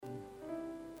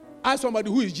Ask somebody,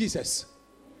 who is Jesus?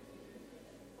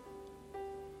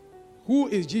 Who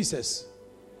is Jesus?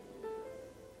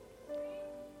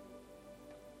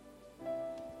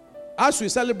 As we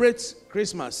celebrate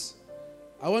Christmas,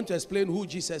 I want to explain who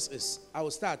Jesus is. I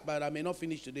will start, but I may not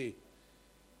finish today.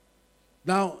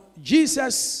 Now,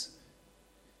 Jesus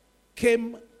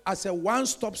came as a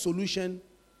one-stop solution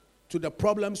to the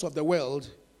problems of the world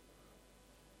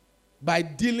by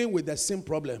dealing with the sin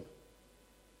problem.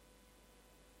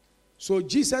 So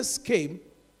Jesus came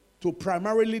to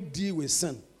primarily deal with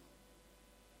sin.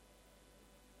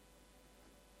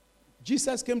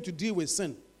 Jesus came to deal with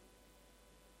sin.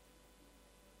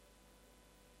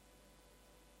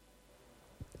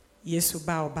 Yesu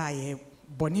ba obaye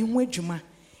boni ho adwuma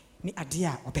ni ade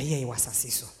a obeye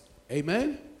wasase so.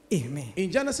 Amen. Amen.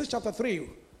 In Genesis chapter 3,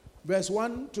 verse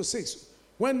 1 to 6,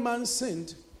 when man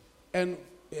sinned and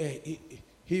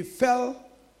he fell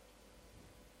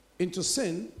into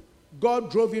sin, God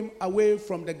drove him away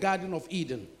from the Garden of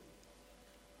Eden.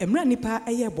 Emra nipa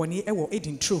eye boni ewo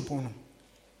Eden trumpo no.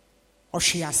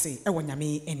 Ohwease ewo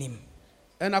nyame enim.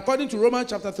 And according to Romans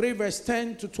chapter 3, verse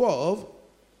 10 to 12,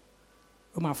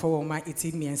 Bible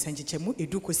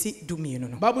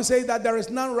says that there is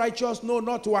none righteous, no,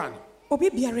 not one.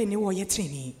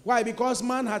 Why? Because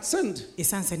man had sinned.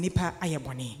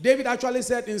 David actually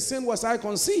said, in sin was I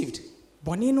conceived.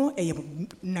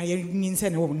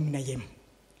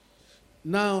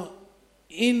 Now,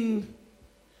 in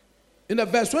the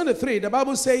verse 23, the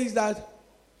Bible says that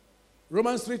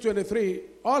Romans 3:23,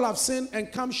 all have sinned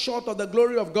and come short of the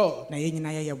glory of God. Why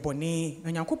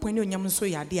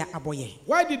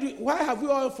have we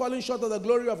all fallen short of the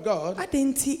glory of God?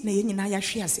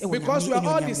 Because we are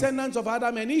all descendants of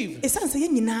Adam and Eve. And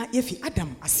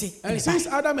since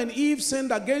Adam and Eve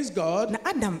sinned against God,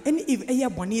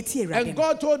 and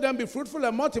God told them, be fruitful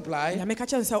and multiply, it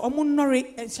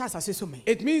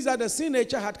means that the sin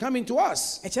nature had come into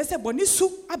us.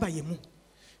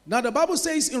 Now the Bible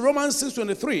says in Romans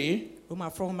 6:23,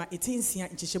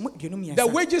 the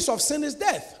wages of sin is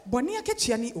death. In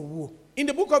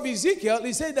the book of Ezekiel,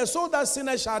 it says the soul that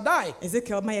sinners shall die. So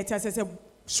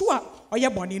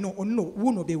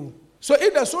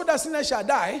if the soul that sinners shall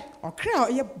die,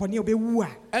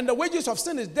 and the wages of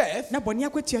sin is death,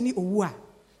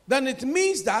 then it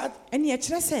means that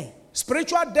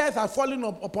spiritual death has fallen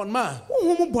upon man.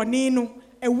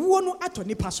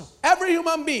 Every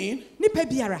human being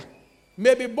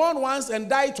may be born once and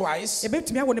die twice,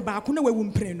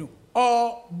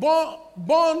 or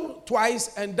born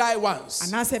twice and die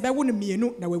once.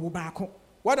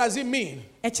 What does it mean?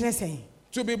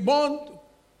 To be born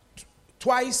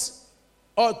twice,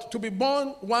 or to be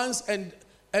born once and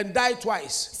die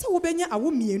twice.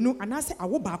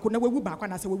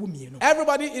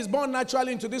 Everybody is born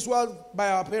naturally into this world by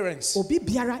our parents. But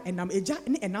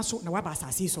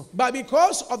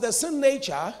because of the sin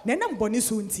nature,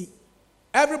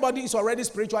 everybody is already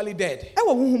spiritually dead.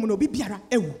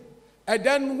 And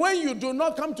then when you do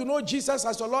not come to know Jesus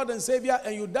as your Lord and Savior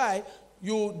and you die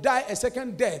a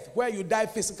second death where you die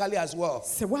physically as well.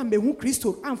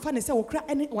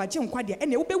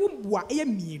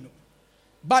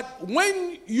 But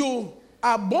when you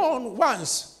are born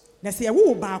once, at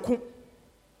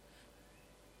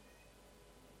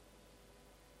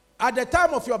the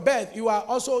time of your birth, you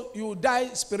die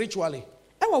spiritually.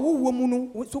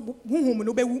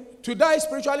 To die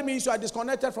spiritually means you are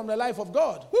disconnected from the life of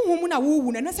God.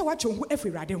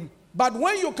 But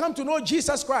when you come to know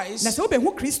Jesus Christ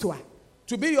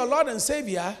to be your Lord and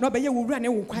Savior,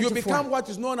 you become what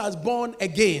is known as born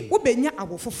again.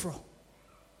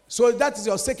 So that is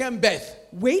your second birth.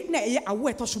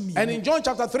 And in John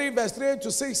chapter 3 verse 3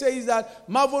 to 6 says that,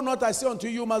 marvel not, I say unto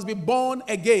you, must be born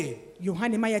again.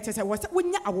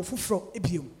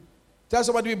 Tell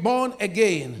somebody, be born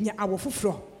again.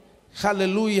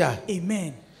 Hallelujah.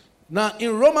 Amen. Now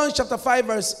in Romans chapter 5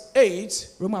 verse 8,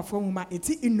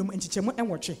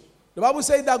 the Bible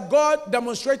says that God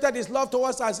demonstrated his love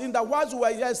towards us in that whilst we were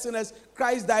yet sinners,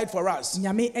 Christ died for us. So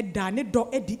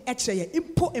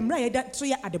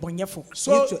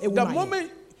the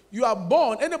moment you are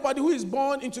born, anybody who is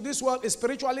born into this world is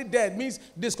spiritually dead, means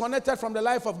disconnected from the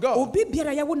life of God.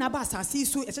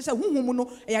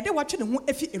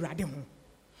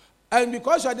 And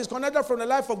because you are disconnected from the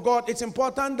life of God, it's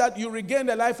important that you regain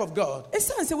the life of God.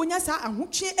 So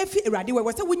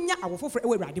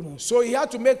he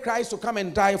had to make Christ to come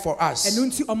and die for us. In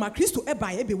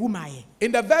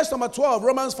the verse number 12,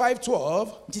 Romans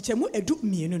 5:12,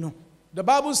 the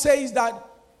Bible says that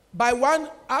by one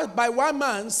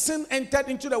man sin entered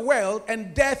into the world,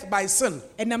 and death by sin.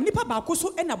 That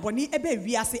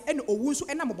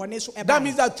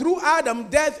means that through Adam,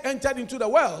 death entered into the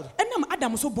world, and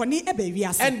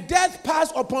death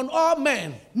passed upon all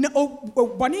men,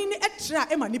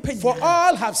 for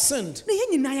all have sinned.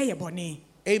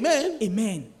 Amen.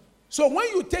 Amen. So when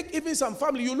you take even some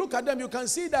family, you look at them, you can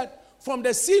see that from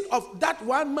the seed of that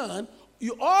one man,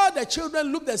 all the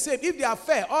children look the same. If they are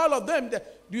fair, all of them,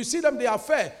 do you see them? They are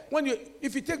fair.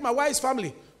 If you take my wife's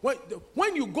family,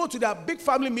 when you go to that big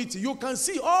family meeting, you can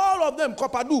see all of them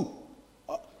Kopadu.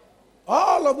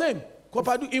 All of them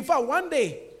Kopadu. In fact, one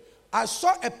day I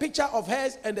saw a picture of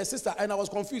hers and the sister, and I was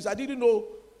confused. I didn't know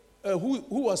who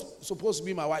was supposed to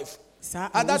be my wife.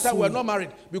 At that time, we were not married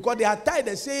because they had tied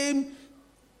the same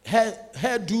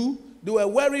hairdo. They were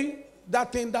wearing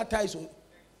that thing that ties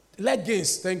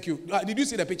leggings. Thank you. Did you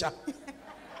see the picture?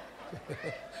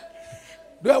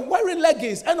 They were wearing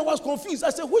leggings, and I was confused.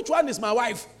 I said, "Which one is my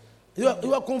wife?" They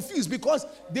were confused because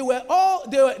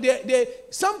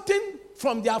something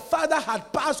from their father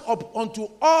had passed up onto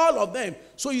all of them.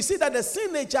 So you see that the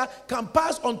sin nature can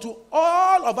pass onto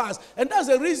all of us, and that's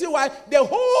the reason why the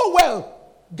whole world,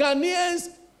 Ghanaians,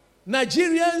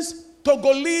 Nigerians,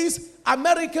 Togolese,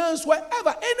 Americans,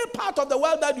 wherever, any part of the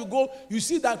world that you go, you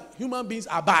see that human beings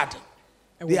are bad.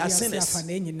 They are sinners.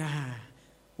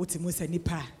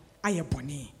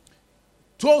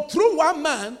 So through one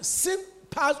man, sin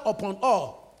passed upon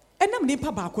all. And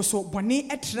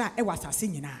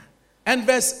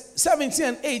verse 17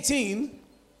 and 18,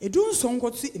 the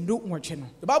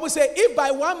Bible says, if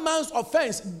by one man's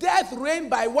offense, death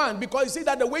reigned by one, because you see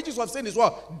that the wages of sin is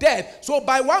what? Death. So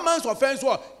by one man's offense,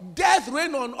 what? Death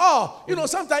reigned on all. You know,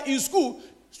 sometimes in school,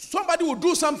 somebody will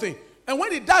do something, and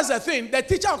when he does a thing, the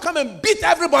teacher will come and beat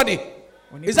everybody.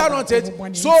 Is that not it?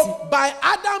 So by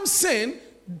Adam's sin,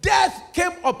 death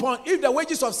came upon, if the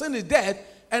wages of sin is death,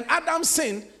 and Adam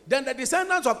sinned, then the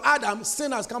descendants of Adam,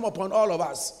 sin has come upon all of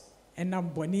us.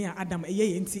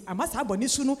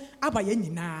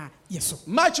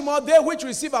 Much more they which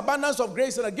receive abundance of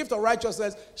grace and the gift of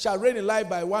righteousness shall reign in life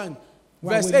by one.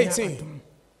 Verse 18.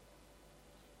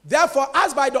 Therefore,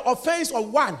 as by the offense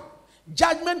of one,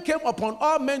 judgment came upon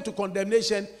all men to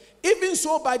condemnation, even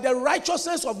so by the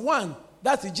righteousness of one,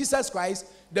 that is Jesus Christ,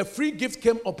 the free gift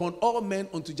came upon all men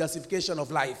unto justification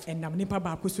of life. So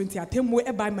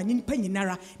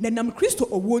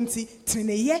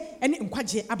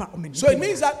it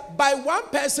means that by one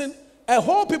person, a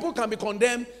whole people can be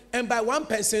condemned, and by one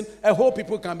person, a whole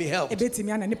people can be helped. Do you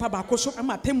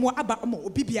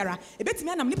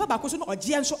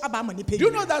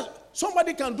know that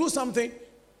somebody can do something,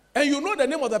 and you know the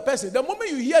name of the person? The moment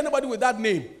you hear anybody with that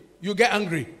name, you get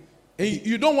angry. And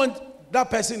you don't want that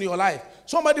person in your life.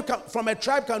 Somebody from a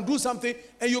tribe can do something,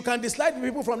 and you can dislike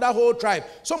people from that whole tribe.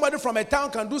 Somebody from a town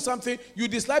can do something, you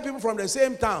dislike people from the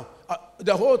same town,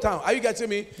 the whole town. Are you getting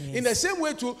me? Yes. In the same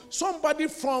way too, somebody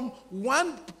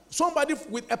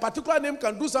with a particular name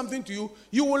can do something to you,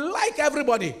 you will like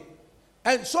everybody.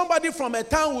 And somebody from a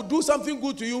town will do something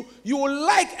good to you, you will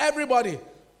like everybody.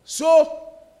 So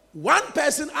one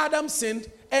person, Adam,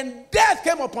 sinned, and death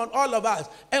came upon all of us.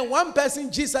 And one person,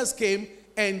 Jesus, came,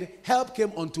 and help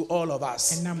came unto all of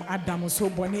us.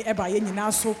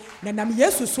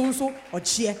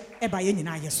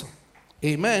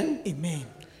 Amen. Amen.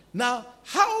 Now,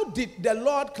 how did the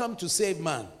Lord come to save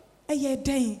man?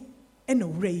 The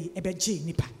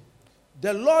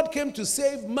Lord came to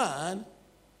save man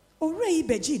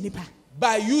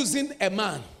by using a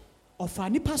man.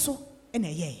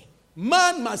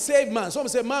 Man must save man. Some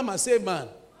say man must save man.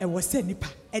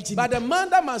 But the man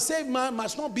that must save man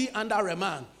must not be under a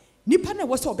man.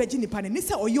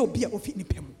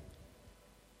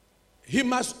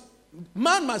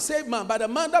 Man must save man, but the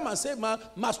man that must save man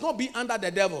must not be under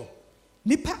the devil.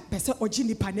 And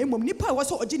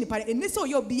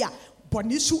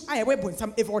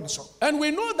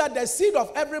we know that the seed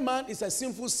of every man is a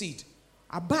sinful seed.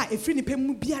 The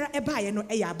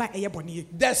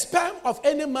sperm of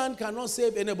any man cannot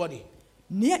save anybody.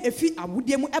 That's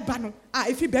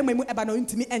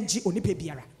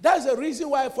the reason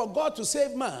why for God to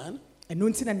save man,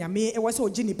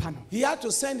 he had to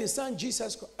send his son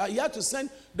Jesus. He had to send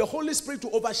the Holy Spirit to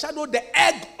overshadow the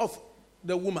egg of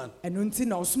the woman.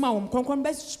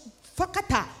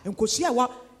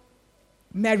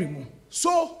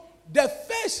 So the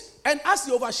first, and as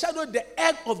he overshadowed the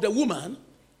egg of the woman,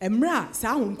 the light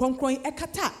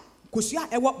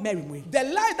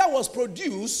that was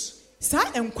produced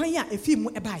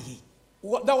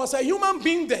there was a human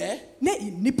being there, na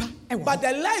nipa ɛwɔ but hɔ.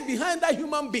 the life behind that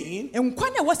human being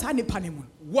Nkwa na ɛwɔ saa nipa ne mu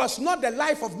was not the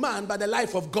life of man, but the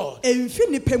life of God.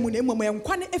 ɛmfi nipa mu na mmom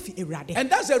nkwa no efi Awurade. And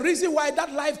that's the reason why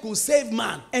that life could save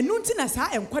man. Ɛno nti na saa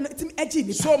nkwa no timi agye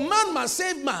nipa. So man must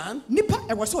save man, Nipa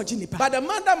ɛwɔ sɛ ɔgye nipa. but the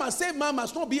man that must save man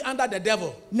must not be under the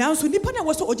devil. Nanso nipa na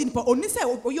ɛwɔ sɛ ɔgye nipa ɔni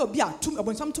sɛ ɔyɛ obi a tum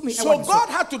ɔbɔnsam tumi So ɛwɔ ne so. God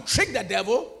had to trick the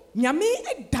devil Nyame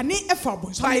ɛdane ɛfa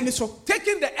ɔbɔnsam by ne so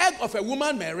taking the egg of a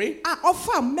woman, Mary, a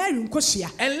ɔfa Mary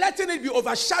nkɔhyia and letting it be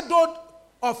overshadowed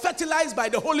or fertilized by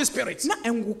the Holy Spirit. na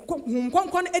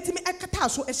nkɔnkɔn no etimi ɛkata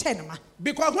so ɛhyɛ ne ma.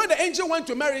 Because when the angel went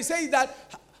to Mary, he says that,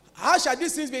 how shall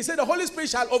these things be? He said, the Holy Spirit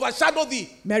shall overshadow thee.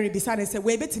 Mary bisa ne sɛ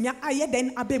wɔbɛtumi ayɛ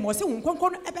den abɛn mu ɔsɛ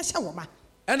nkɔnkɔn no ɛbɛhyɛ wɔ ma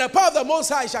And the power of the Most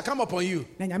High shall come upon you.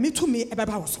 na Nyame tumi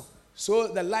ɛbɛba wɔ so. So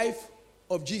the life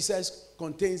of Jesus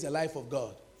contains the life of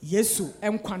God. Yesu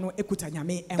nkwa no ekuta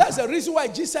Nyame That's nkwa. the reason why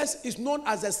Jesus is known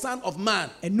as the Son of Man.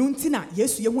 Ɛno nti na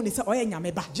Yesu yehu ne sɛ ɔyɛ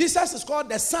Nyame ba. Jesus is called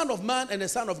the Son of Man and the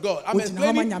Son of God. I'm Ogyina hɔ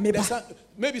explaining. ma Nyame The ba. son,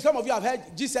 maybe some of you have heard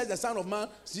Jesus the Son of Man,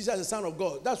 Jesus the Son of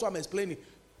God. That's what I'm explaining.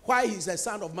 Why he's the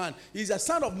Son of Man. He's the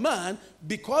Son of Man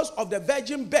because of the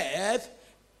virgin birth.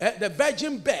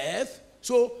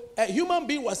 So a human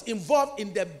being was involved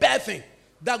in the birthing.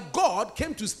 That God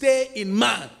came to stay in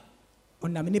man.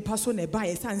 Ɔnam nipa so na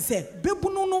ɛbaeɛ san sɛ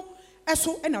bebunu no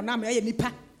ɛso ɛna ɔnam ɛyɛ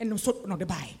nipa ɛno so na ɔde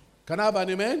baeɛ. Can I have an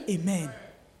amen? Amen.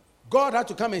 God had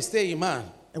to come and stay in man.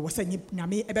 Ɛwɔ sɛ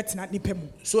Nyame ɛbɛtena nipa mu.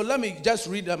 So let me just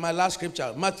read my last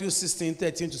scripture, Matthew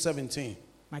 16:13-17.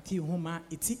 Matthew homa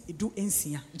eti edu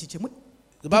ensia nchichemu.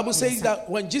 The Bible says that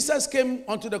when Jesus came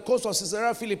onto the coast of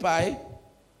Caesarea Philippi,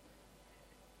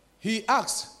 he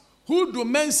asked, who do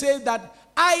men say that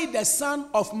I, the Son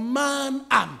of Man,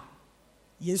 am?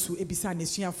 Yesu ebisa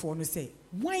nesuafoɔ no sɛ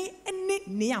wɔn ɛne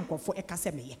ne yankɔfoɔ ɛka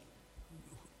sɛ meyɛ.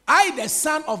 I, the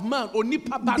Son of Man,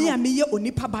 onipa ba Bi a no. meyɛ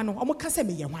onipa ba no ɔmo ka sɛ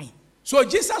meyɛ wɔn. So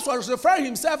Jesus was referring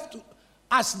himself to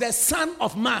as the Son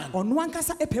of Man. Ɔno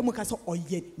ankasa ɛpɛ mu ka sɛ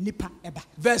ɔyɛ nipa ɛba.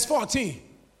 Verse 14.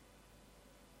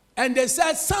 And they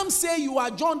said, some say you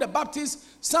are John the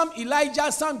Baptist, some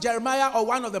Elijah, some Jeremiah, or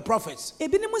one of the prophets.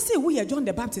 Ebinom sɛ woyɛ John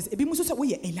the Baptist, ebinom nso sɛ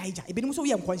woyɛ Elijah, ebinom nso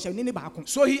woyɛ nkɔnhyɛnni ne baako.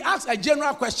 So he asked a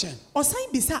general question.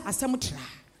 Ɔsan bisa asɛm traa.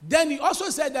 Then he also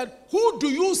said that, who do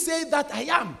you say that I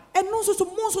am? Ɛno nso so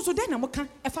mo nso so dɛn na moka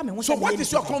ɛfa me ho. So what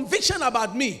is your conviction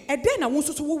about me? Ɛdɛn na wo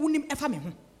nso so wo wunim ɛfa me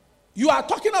ho. You are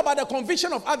talking about the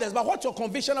conviction of others, but what's your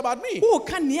conviction about me? Wo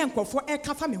ka nea nkɔfoɔ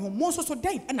ɛka fa me ho, mo nso so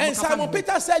dɛn ɛna And moka fa Simon me ho.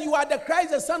 Peter said, you are the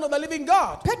Christ, the Son of the living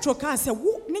God. Petro kaa sɛ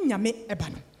wo ne Nyame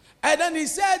ɛba no. And then he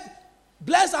said,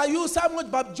 blessed are you, Simon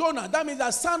Bar-Jonah. That means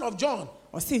the son of John.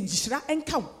 Ɔsɛ nhyira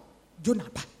ɛnka wo Jona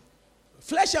ba.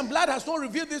 Flesh and blood has not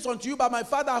revealed this unto you, but my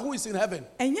Father who is in heaven.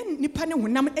 Ɛnyɛ nipa ne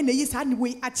honam ɛna yi saa ne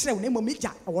wei akyerɛ wo na mmom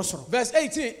Agya ɛwɔ soro. Verse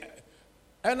 18.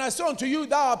 And I say unto you,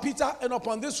 thou art Peter, and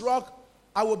upon this rock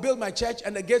I will build my church,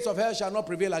 and the gates of hell shall not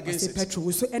prevail against Ɔsɛ it. Petro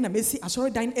wo so ɛna mesi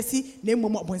asɔredan asi na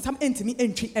mmom ɔbɔnsam ɛntumi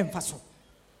ɛntwi ɛmfa so.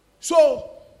 So,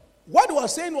 what he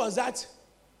was saying was that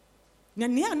Na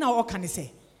nea na ɔka ne sɛ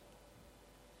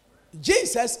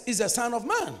Jesus is the Son of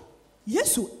Man.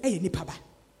 Yesu ɛyɛ nipa ba.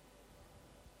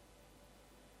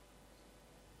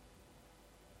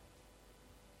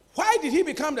 Why did he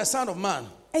become the Son of Man?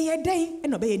 Ɛyɛ dɛn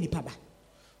ɛna ɔbɛyɛ nipa ba.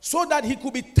 So that he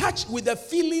could be touched with the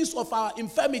feelings of our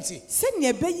infirmity.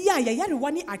 Sɛnea ɛbɛyi a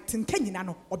yɛyarewa ne atenka nyina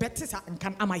no ɔbɛte sa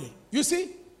nkan ama yɛ. You see,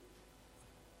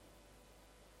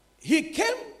 he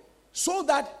came so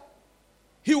that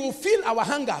he will feel our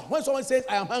hunger. When someone says,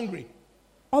 I am hungry,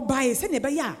 Ɔbaeɛ sɛnea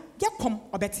ɛbɛyɛ a yɛkɔm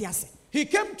ɔbɛte ase. he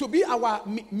came to be our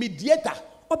mediator.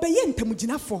 Ɔbɛyɛ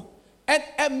ntamgyinafoɔ. And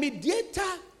a mediator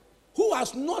who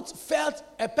has not felt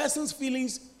a person's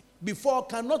feelings before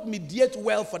cannot mediate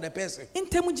well for the person.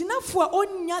 Ntamgyinafoɔ a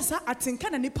ɔnya saa atenka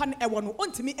na nipa no ɛwɔ no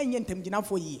ɔntumi ɛnyɛ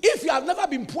ntamgyinafoɔ yie. If you have never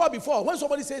been poor before, when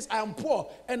somebody says, I am poor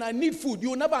and I need food, you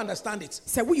will never understand it.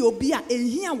 Sɛ woyɛ obi a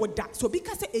ehia wo da, sɛ obi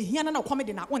ka sɛ ehia no na ɔkɔm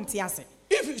de na ɔnte ase.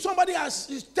 If somebody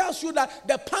tells you that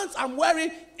the pants I'm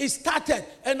wearing is tattered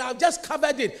and I've just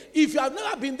covered it, if you have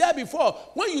never been there before,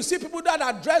 when you see people that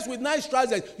are dressed with nice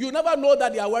trousers, you never know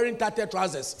that they are wearing tattered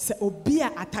trousers. Sɛ obi a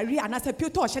atare anasɛ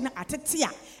pioto ɔhyɛ no atete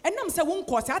a ɛnam sɛ wo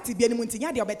nkɔɔ sɛ ate bia no mu nti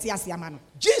nya deɛ ɔbɛte ase ama no.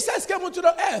 Jesus came onto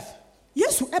the earth.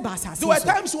 Yesu ɛba asase There were so.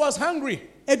 times he was hungry.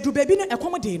 Edu baabi no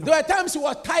ɛkɔm de no. There were times he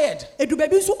was tired. Edu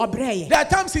baabi nso ɔbrɛɛ. There are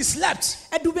times he slept.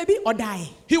 Edu baabi ɔdaeɛ.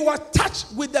 He was touched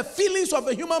with the feelings of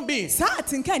a human being. Saa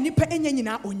atenka a nipa ɛnya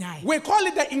nyinaa onyae. We call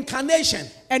it the incarnation.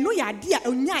 Ɛno yɛ ade a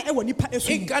onyae ɛwɔ nipa ɛso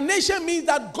mu. Incarnation means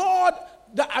that God,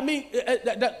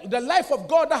 the life of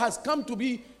God that has come to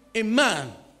be in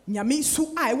man. nyame su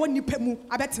a ɛwɔ nipa mu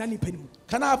abɛtena nipa mu.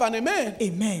 Can I have an amen?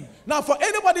 Amen. Now, for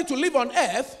anybody to live on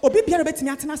earth Obi biara betumi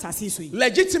atena asase so yi.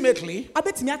 legitimately,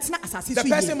 Abetumi atena asase the so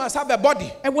person yi. must have a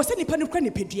body. Ɛwɔ sɛ nipa no kura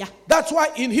nipadua. That's why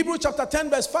in Hebrews chapter 10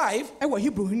 verse 5, Ɛwɔ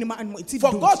Hebrew hwene mu eti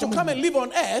for God to come and live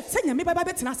on earth, sɛ nyame bɛba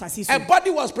bɛtena asase so. a body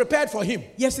was prepared for him.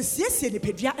 Yɛsiesie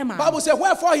nipadua ɛma. Bible says,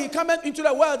 wherefore he cometh into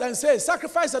the world and says,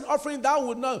 sacrifice and offering thou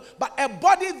would not, but a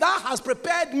body thou hast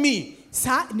prepared me.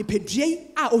 Saa nipadua yi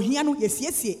a ohia no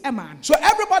yɛsiesie ɛma. So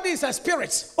everybody is a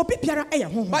spirit. Obi biara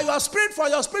ɛyɛ honhom. But your spirit, for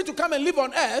your spirit to come and live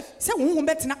on earth, Sɛ honhom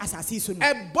bɛtena asase so no.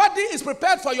 a body is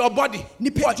prepared for your body,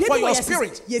 for your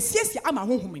spirit. Yɛsiesie ama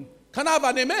honhom no. Can I have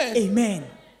an amen? Amen.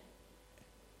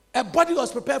 A body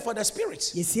was prepared for the spirit.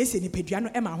 Yɛsiesie nipadua no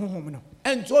ɛma honhom no.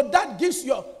 And so that gives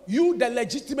you the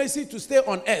legitimacy to stay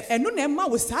on earth. Ɛno na ɛma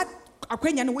wo saa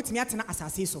akwanya no wotumi atena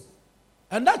asase so.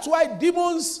 And that's why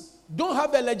demons don't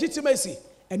have the legitimacy.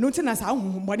 Ɛno nti na saa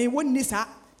honhom bɔne wɔnni saa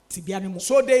tibia no mu.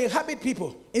 So they inhabit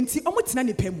people Enti ɔmo tena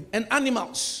nipa mu and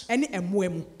animals ɛne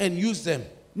ɛmmoa mu and use them.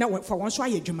 na fa wɔn so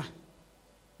ayɛ adwuma.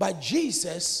 But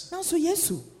Jesus, Nanso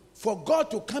Yesu for God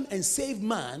to come and save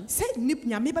man, sɛ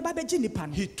nyame bɛba bɛgye nipa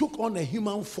no he took on a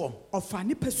human form. ɔfa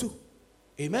nipa so.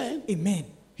 Amen. Amen.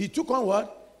 He took on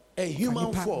what? A Ɔfa human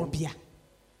nipa form ɔbea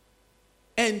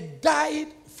and died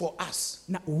for us.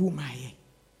 na owu maa yɛ.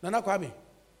 Nana Kwame,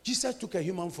 Jesus took a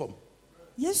human form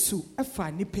Yesu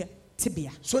ɛfa nipa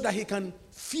tibia so that he can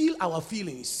feel our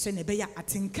feelings. sɛ na ɛbɛyɛ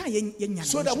atenka yɛnya.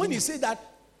 So that when he said that,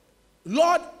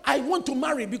 Lord, I want to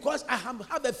marry because I have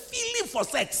a feeling for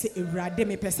sex. sɛ Awurade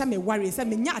mepɛ sɛ meware sɛ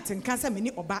menya atenka sɛ me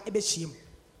ne ɔba ɛbɛhyia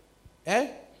mu.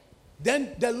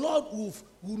 Then the Lord will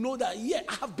know that, yeah,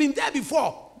 I have been there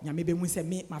before. Nyame bɛhu sɛ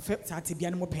me mafɛ saa tibia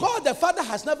no mu pɛ. God the Father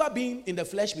has never been in the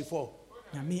flesh before.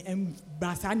 Nyame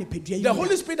ɛmba saa nipadua yi. The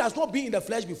Holy Spirit has not been in the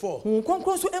flesh before. Honhom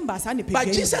Kronkron so ɛmba saa nipadua But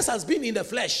yi. Jesus has been in the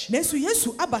flesh. Nanso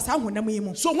Yesu aba saa honam yi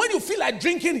mu. So when you feel like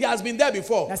drinking, he has been there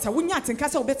before. Na sɛ wonya atenka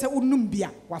sɛ wobɛsɛ wonum bi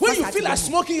a wafa When you saa feel like tibia no.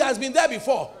 smoking, he has been there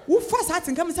before. Wofa saa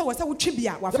atenka mu sɛ wɔsɛ wotwe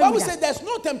bi a wafa The Bible mu says da. there's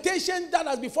no temptation that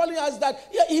has befallen us that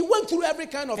he went through every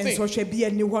kind of thing. Ɛnso hwɛ bi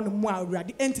ani hɔ no mu a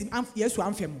Awurade ɛnti Yesu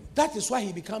amfɛ mu. That is why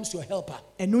he becomes your helper.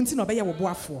 Ɛno nti na ɔbɛyɛ wo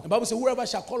boafoɔ. The Bible says whoever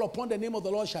shall call upon the name of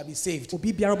the Lord shall be saved.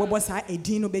 Obi biara bɔbɔ saa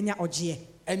edin no bɛnya ɔgyeɛ.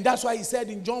 And that's why he said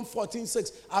in John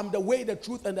 14:6, I'm the way, the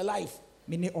truth, and the life.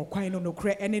 Mene ɔkwan no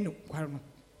nokorɛ ɛne nokware no.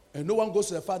 And no one goes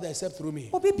to the Father except through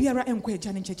me. Obi biara ɛnkɔ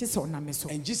agya ne nkyɛn gye sɛ ɔnam me so.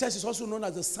 And Jesus is also known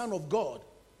as the Son of God,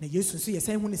 Na Yesu nso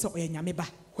yɛsɛn hu ne sɛ ɔyɛ nyame ba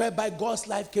whereby God's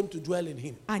life came to dwell in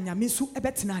him. a nyame nso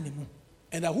ɛbɛtena ne mu.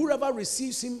 And that whoever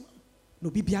receives him Na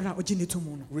obi biara a ɔgye ne to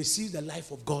mu no receives the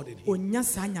life of God in him. ɔnya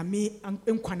saa nyame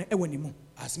nkwa no ɛwɔ ne mu.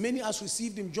 As many as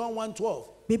received him, John 1:12,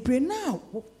 Bebree na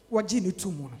wɔgye ne to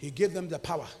mu no he gave them the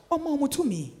power, ɔma ɔmo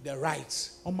tumi, the right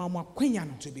ɔma ɔmo akwanya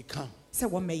no to become sɛ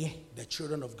wɔmmɛyɛ the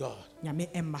children of God. nyame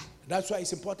ɛmma. That's why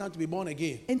it's important to be born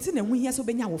again. Enti na ɛho hia sɛ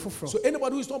wobɛnya awo foforɔ. So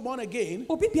anybody who is not born again,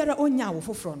 Obi biara ɔnya awo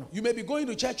foforɔ no you may be going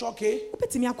to church, okay?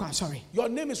 wobɛtumi akɔ asɔre. Your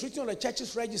name is written on the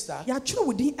church's register, Yɛatwerɛ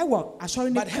wo din ɛwɔ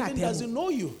asɔre no but heaven krataa mu. doesn't know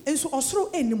you. Nso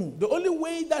ɔsoro ɛnni mu. The only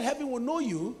way that heaven will know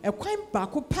you Ɛkwan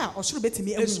baako pɛ a ɔsoro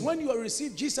bɛtumi is ahu when you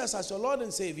receive Jesus as your Lord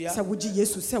and Savior. sɛ wogye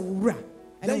Yesu sɛ wo wura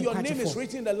Then ɛne your wo name is nkwagyefoɔ.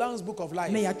 written in the Lamb's Book of Na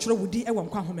Life. yɛatwerɛ wo din ɛwɔ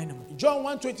nkwa nhoma no mu. John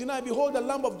 1:29, behold the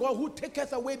Lamb of God who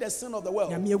taketh away the sin of the world.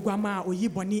 Nyame aguama a oyi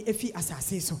bɔne efi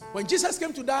asase so. When Jesus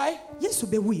came to die, Yesu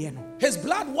bɛwuiɛ no his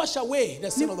blood washed away the ne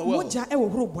sin of the world. mogya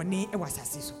ɛwɔhoro bɔne ɛwɔ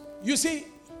asase so. You see,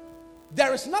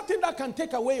 there is nothing that can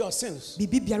take away your sins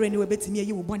Biribi biara ne wɔbɛtumi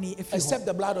ayi wo bɔne efi except hɔ.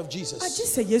 the blood of Jesus. Agye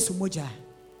sɛ Yesu mogya.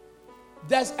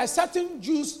 There's a certain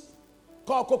juice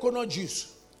called coconut juice.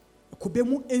 Kube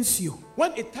mu nsuo.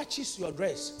 When it touches your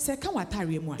dress, Sɛ ɛka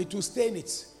w'ataareɛ mu a it will stain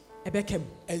it ɛbɛka mu.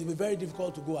 and it will be very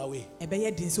difficult to go away.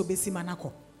 Ɛbɛyɛ den sɛ wobɛsi ma no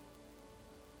akɔ.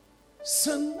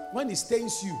 Sin, when it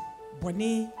stains you,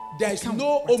 Bɔne there is ɛka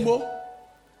no w'atam. omo,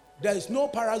 there is no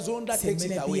parazone that Sɛ takes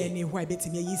it mmerɛ bi away ɛne hɔ a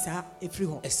ɛbɛtumi ayi saa ɛfiri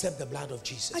hɔ. except the blood of Agye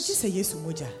Jesus. sɛ Yesu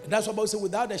mogya. And that's what Bible says,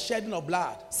 without the shedding of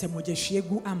blood, Sɛ mogya hwie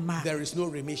gu amma a, there is no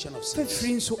remission of sins.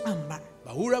 fɛfiri nso amma.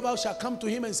 But whoever shall come to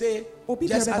him and say, Obi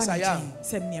just biara as I bɛba ne am, nkyɛn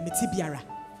sɛ nea mete biara.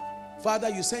 Father,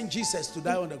 you sent Jesus to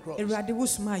die on the cross. Awurade wo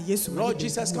soma a Yesu ma Lord ne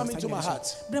Jesus, bɛwu come wɔ into saa my dwam so.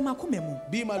 heart. Brɛ m'akoma mu.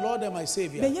 Be my Lord and my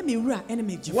Savior. Bɛyɛ me wura ɛne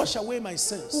me gyefo. Wash away my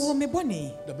sins. Wɔwɔ me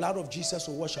bɔne. The blood of Jesus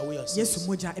will wash away your Yesu sins.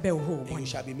 mogya ɛbɛhohoro wo And you bɔne.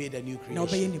 shall be made a new Na creation.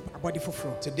 wobɛyɛ nipa abɔde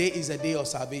foforɔ. Today is a day of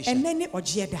salvation. Ɛnnɛ ne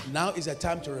ɔgyeɛ da. Now is a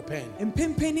time to repent.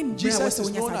 Mpɛmpɛn ne mmerɛ a Jesus wɔsɛ is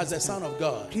wonya known saa as the nsa Son no. of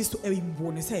God. Kristo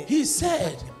ɛmbo ne sɛ He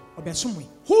said, ɔbɛsom wo.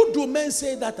 who do men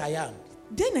say that I am?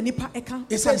 Dɛn na nipa ɛka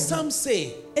He ɛfa said, me ho? some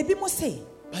say. Ebi mo sɛ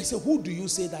I said, who do you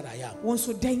say that I am? wɔn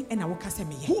nso dɛn ɛna woka sɛ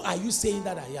meyɛ? Who are you saying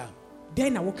that I am?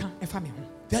 Den na woka efa me ho.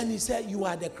 Then he said, you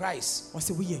are the Christ,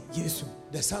 Ose wo ye Yesu.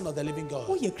 the Son of the living God.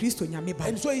 Wo ye Kristo nyame ba.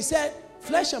 And so he said,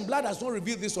 flesh and blood has not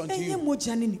revealed this unto Enye you.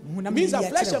 moja ne honam. Means that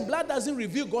flesh and blood doesn't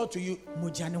reveal God to you.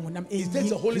 moja ne honam. It takes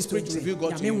the Holy Spirit to reveal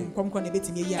God to you.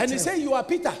 And he said, you are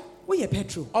Peter. Wo ye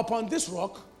Petro. Upon this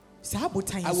rock,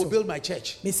 I will build my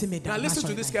church. Now listen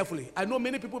to this carefully. I know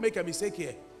many people make a mistake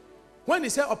here. When he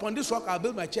said, upon this rock I'll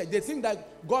build my church, they think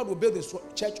that God will build his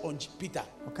church on Peter.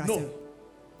 Okay, no.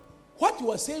 What he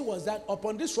was saying was that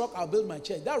upon this rock I'll build my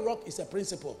church. That rock is a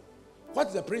principle. What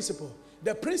is the principle?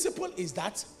 The principle is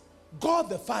that God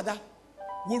the Father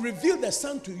will reveal the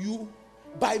Son to you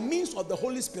by means of the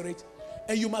Holy Spirit,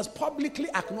 and you must publicly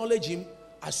acknowledge him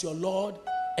as your Lord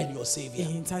and your Savior.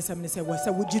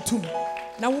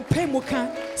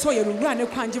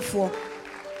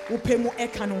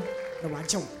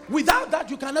 Without that,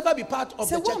 you can never be part of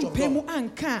the church of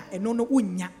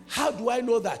God. How do I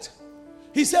know that?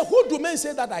 He said, who do men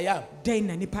say that I am?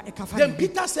 Then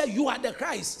Peter said, you are the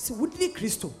Christ.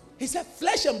 He said,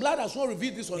 flesh and blood has not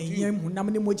revealed this unto you.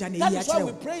 That is why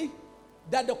we pray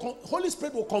that the Holy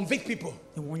Spirit will convict people.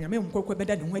 Without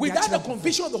the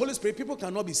conviction of the Holy Spirit, people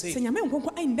cannot be saved.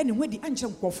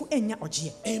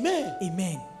 Amen.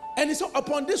 Amen. And so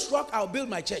upon this rock I'll build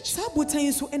my church. God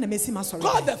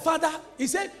the Father, he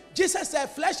said, Jesus said,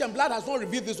 flesh and blood has not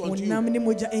revealed this unto you.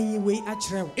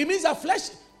 It means that flesh,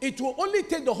 it will only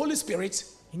take the Holy Spirit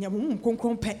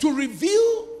to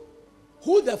reveal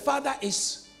who the Father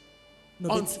is,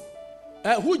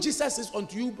 who Jesus is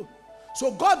unto you.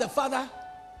 So God the Father,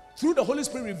 through the Holy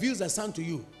Spirit, reveals the Son to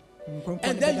you.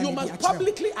 And then you must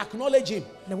publicly acknowledge him.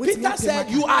 Peter said,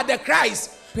 you are the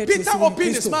Christ. Peter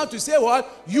opened his mouth to say what?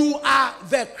 You are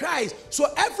the Christ. So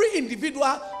every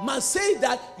individual must say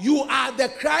that you are the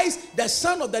Christ, the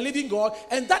Son of the living God,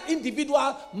 and that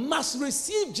individual must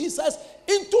receive Jesus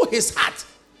into his heart,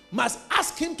 must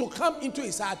ask him to come into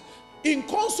his heart, in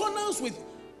consonance with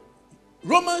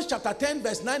Romans chapter 10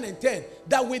 verse 9 and 10,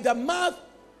 that with the mouth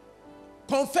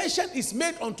confession is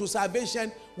made unto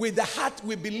salvation, with the heart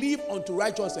we believe unto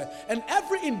righteousness. And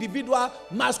every individual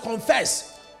must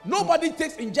confess. Nobody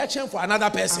takes injection for another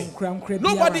person.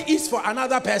 Nobody eats for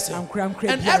another person.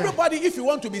 And everybody, if you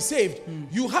want to be saved,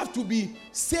 you have to be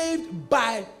saved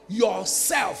by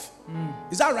yourself.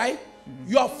 Is that right?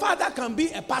 Your father can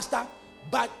be a pastor,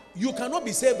 but you cannot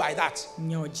be saved by that.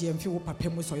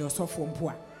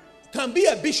 Can be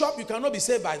a bishop, you cannot be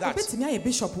saved by that.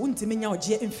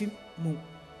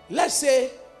 Let's say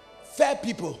fair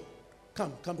people.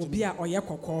 Come to me.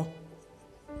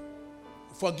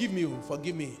 Forgive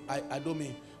me. I don't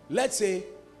mean. Let's say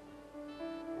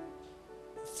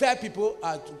fair people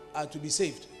are to be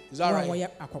saved. Is that right?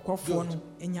 Good.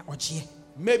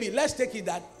 Maybe let's take it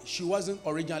that she wasn't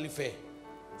originally fair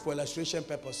for illustration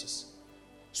purposes.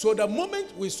 So the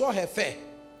moment we saw her fair,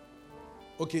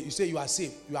 okay, you say you are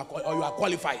saved, you are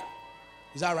qualified.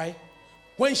 Is that right?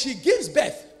 When she gives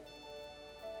birth,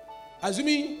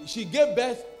 assuming she gave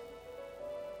birth,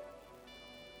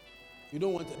 you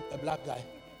don't want a black guy.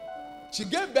 She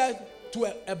gave birth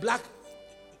to a black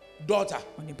daughter.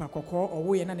 Right?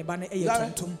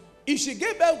 If she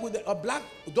gave birth with a black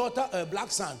daughter, a black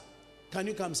son, can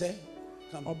you come say?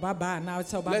 Come.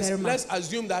 Let's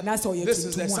assume that this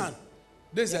is the son.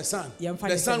 This is the son.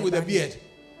 The son with a beard.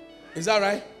 Is that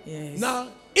right? Yes. Now,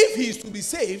 if he is to be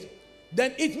saved,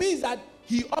 then it means that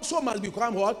he also must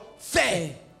become what?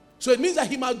 Fair. So it means that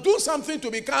he must do something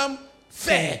to become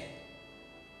fair.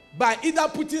 By either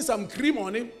putting some cream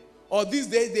on him, or these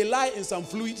days they lie in some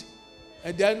fluid,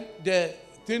 and then the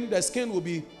skin will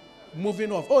be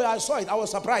moving off. Oh, I saw it. I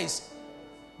was surprised.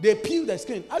 They peel the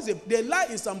skin. As they lie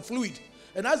in some fluid,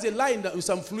 and as they lie in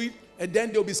some fluid, and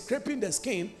then they'll be scraping the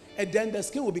skin, and then the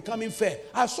skin will be becoming fair.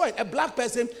 I saw it. A black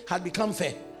person had become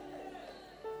fair.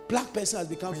 Black person has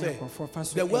become fair.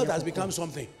 The world has become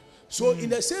something. So in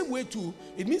the same way too,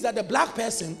 it means that the black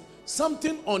person,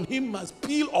 something on him must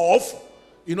peel off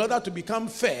in order to become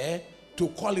fair, to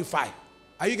qualify.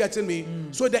 Are you getting me?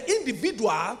 So the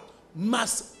individual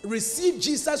must receive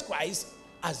Jesus Christ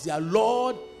as their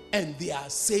Lord and their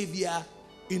Savior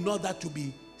in order to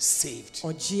be saved.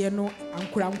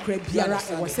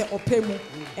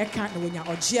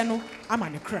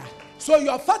 So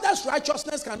your father's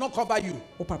righteousness cannot cover you.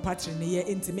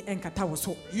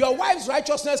 Your wife's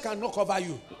righteousness cannot cover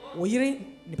you.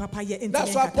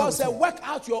 That's why Paul said, work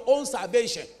out your own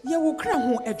salvation with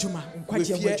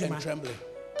fear and trembling.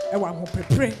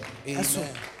 Amen.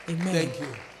 Amen. Thank you.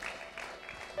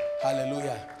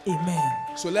 Hallelujah. Amen.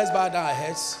 So let's bow down our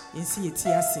heads.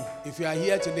 If you are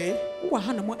here today, you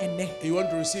want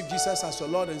to receive Jesus as your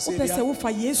Lord and Savior,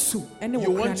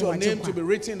 you want your name to be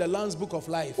written in the Lamb's Book of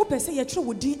Life. You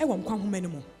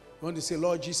want to say,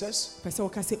 Lord Jesus, I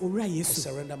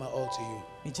surrender my all to you.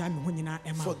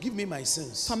 Forgive me my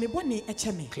sins.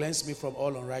 Cleanse me from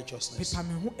all unrighteousness.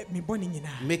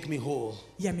 Make me whole.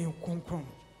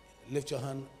 Lift your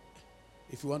hand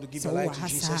if you want to give your life to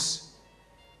Jesus.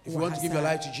 If you want to give your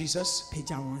life to Jesus, you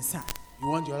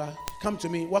want your life, come to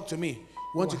me, walk to me. You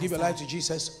want to give your life to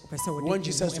Jesus, you want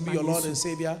Jesus to be your Lord and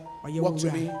Savior, walk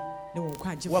to me.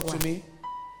 Walk to me.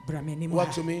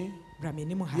 Walk to me.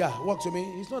 Yeah, walk to me.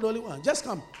 He's not the only one. Just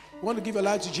come. You want to give your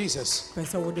life to Jesus.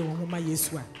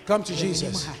 Come to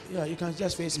Jesus. Yeah, you can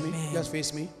just face me. Just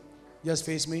face me. Just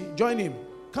face me. Join him.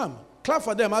 Come. Clap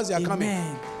for them as they are coming.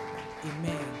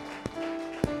 Amen.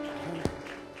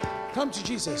 Come to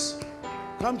Jesus.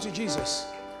 Come to Jesus.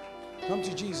 Come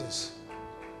to Jesus.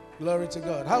 Glory to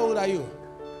God. How old are you?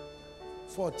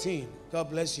 14. God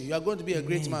bless you. You are going to be a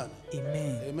great man.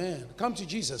 Amen. Amen. Come to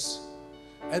Jesus.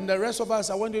 And the rest of us,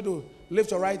 I want you to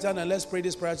lift your right hand and let's pray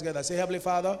this prayer together. Say, Heavenly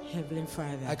Father,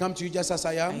 I come to you just as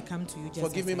I am.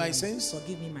 Forgive me my sins.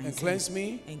 And cleanse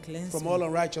me from all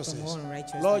unrighteousness.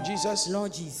 Lord Jesus,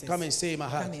 come and stay in my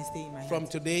heart. From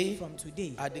today,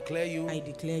 I declare you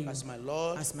as my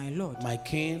Lord, my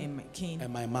King,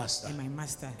 and my Master.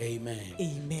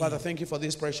 Amen. Father, thank you for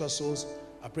these precious souls.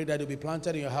 I pray that they'll be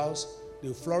planted in your house.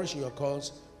 They'll flourish in your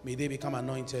cause. May they become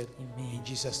anointed. In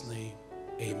Jesus' name.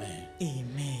 Amen.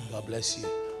 God bless you.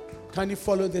 Can you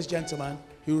follow this gentleman?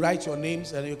 You write your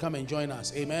names and you come and join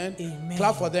us. Amen.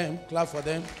 Clap for them. Clap for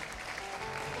them.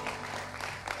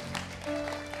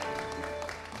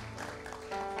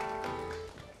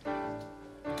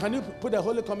 Can you put the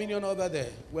Holy Communion over there?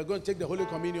 We're going to take the Holy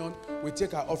Communion. We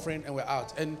take our offering and we're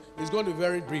out. And it's going to be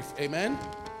very brief. Amen.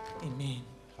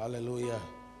 Hallelujah.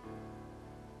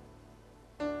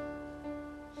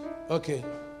 Okay.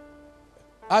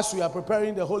 As we are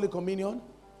preparing the Holy Communion,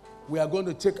 we are going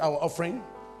to take our offering.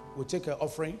 We'll take our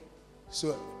offering.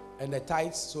 And the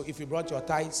tithes. So if you brought your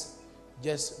tithes,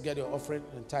 just get your offering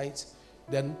and tithes.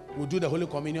 Then we'll do the Holy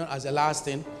Communion as the last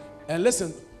thing. And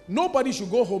listen, nobody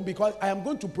should go home because I am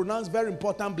going to pronounce very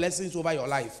important blessings over your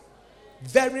life.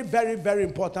 Very, very, very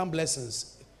important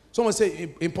blessings. Someone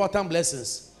say important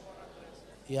blessings.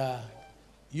 Yeah.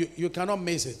 You cannot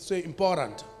miss it. So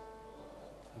important.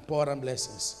 Important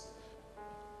blessings.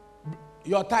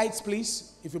 Your tithes,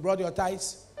 please. If you brought your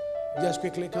tithes, just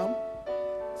quickly come.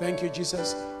 Thank you,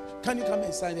 Jesus. Can you come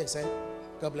and stand there, sir?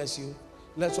 God bless you.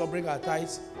 Let's all bring our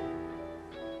tithes.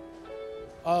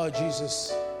 Oh,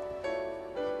 Jesus.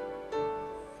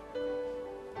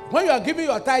 When you are giving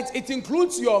your tithes, it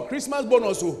includes your Christmas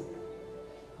bonus.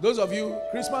 Those of you,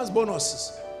 Christmas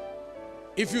bonuses.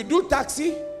 If you do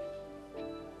taxi,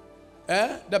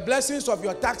 the blessings of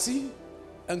your taxi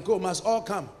and co must all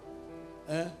come.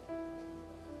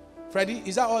 Freddie,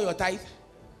 is that all your tithe?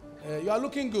 You are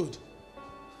looking good.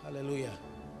 Hallelujah.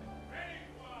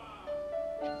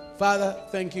 Father,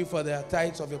 thank you for the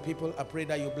tithes of your people. I pray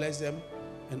that you bless them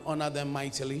and honor them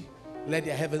mightily. Let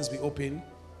their heavens be open.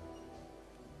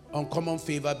 Uncommon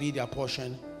favor be their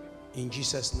portion. In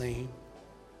Jesus' name,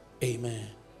 amen.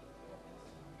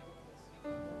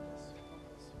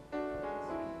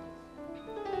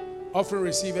 Offering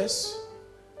receivers.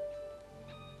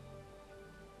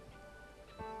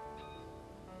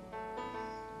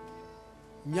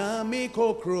 Nyami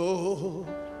kokro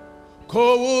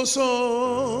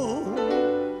kowuso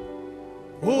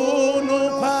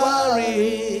unu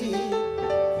pari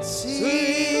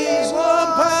si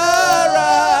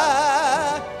para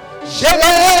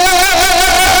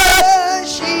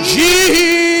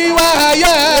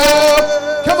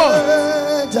come on,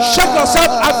 shake yourself.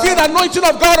 I feel the anointing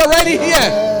of God already here.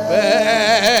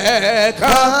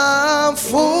 Come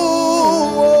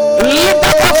forward. Lift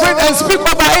that offering and speak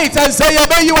over it and say,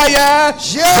 "Amen, you are here."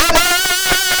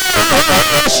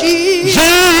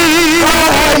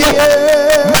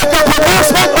 Make a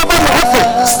pronouncement over your offering.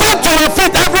 Stand to your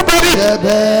feet, everybody,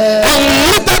 and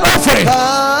lift that offering.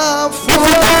 If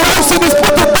you confess in this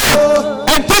put it back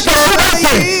and take your own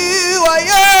offering.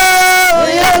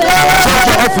 Change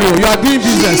your offering. You are doing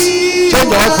business.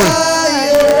 Change your offering.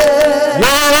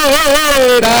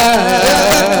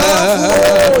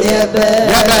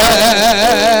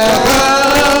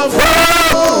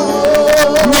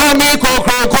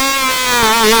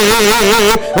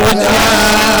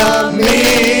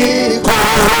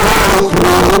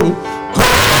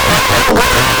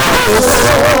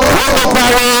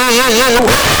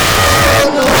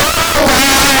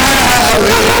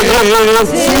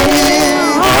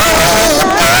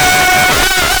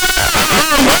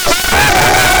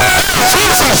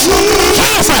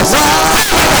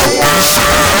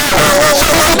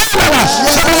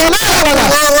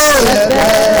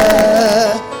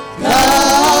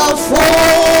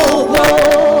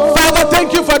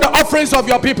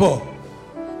 your people.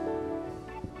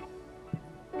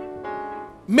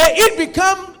 May it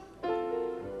become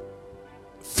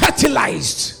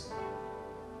fertilized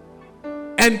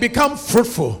and become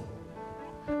fruitful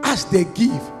as they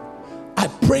give. I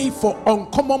pray for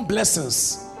uncommon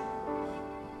blessings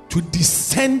to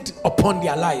descend upon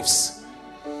their lives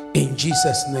in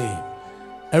Jesus' name.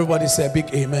 Everybody say a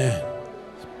big amen.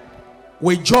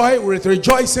 With joy, with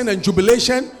rejoicing and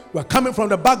jubilation, we're coming from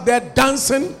the back there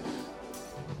dancing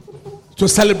to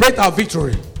celebrate our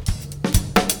victory.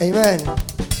 Amen.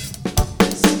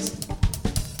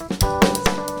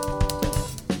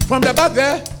 From the back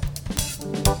there.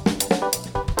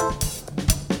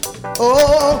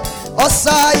 Oh,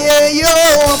 Osaye yo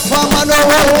famano,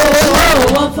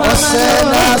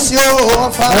 Osenas yo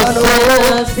famano,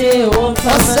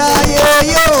 Osaye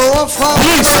yo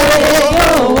famano,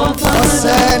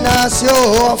 Osenas yo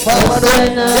famano,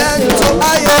 Gento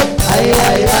aye,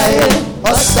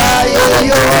 Osaye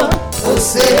yo,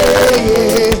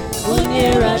 Oseye,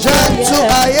 Gento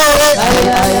aye,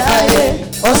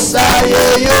 Osaye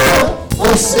yo,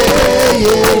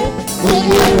 Oseye,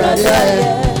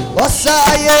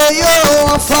 Osaye yo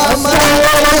famano,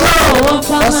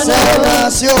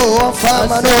 Osenas yo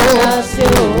famano,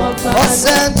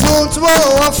 Osentuntumo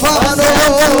famano,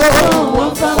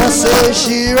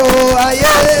 Oseshiro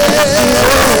aye,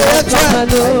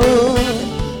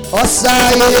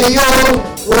 Osaye yo,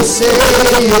 Oseye,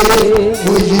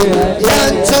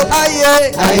 Yanto aye,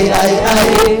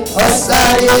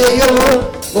 Osaye yo,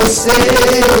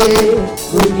 Oseye.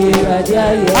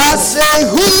 I say,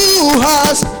 who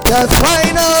has the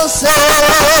final say?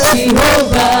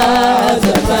 Jehovah has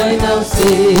the final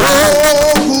say. Oh,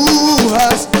 who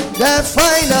has the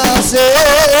final say?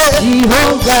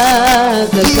 Jehovah has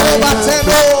the final say.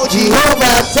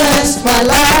 Jehovah turns my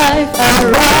life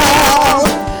around.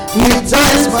 He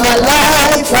turns my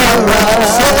life around.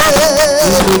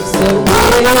 He makes a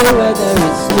way where there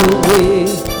is no way.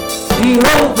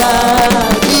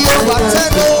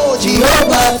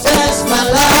 Jehovah turns my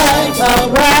life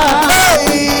around.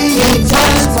 He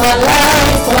turns my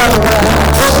life around.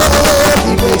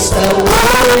 He makes the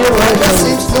way where there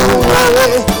seems no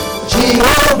way.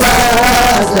 Jehovah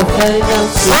has the final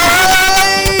say.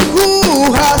 Who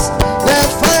has the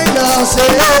final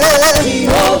say?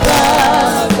 Jehovah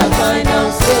has the final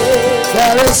say.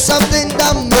 There is something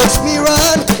that makes me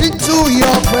run into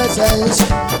your presence.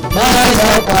 My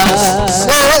helper.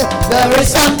 Say, there is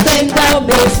something that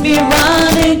makes me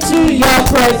run into your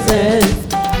presence.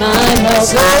 My helper.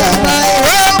 Say, my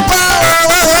helper.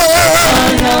 My helper.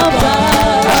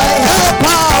 My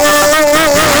helper.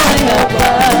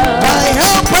 My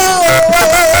helper. My helper.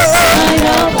 My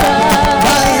helper.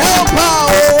 My helper.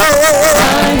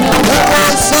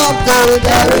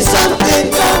 There is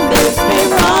something that makes me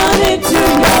run into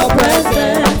your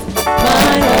presence.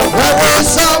 My helper.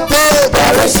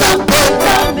 There is something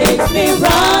that makes me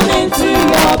run into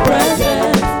your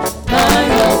presence. My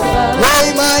helper. Hey,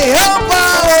 my helper.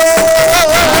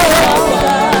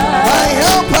 My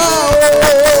helper.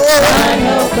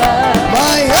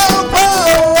 My helper. My helper.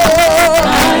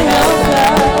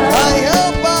 My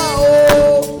helper.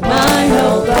 My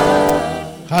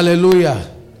helper. Hallelujah.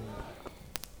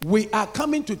 We are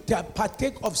coming to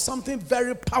partake of something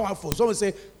very powerful. Someone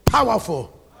say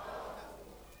powerful.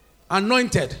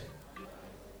 Anointed.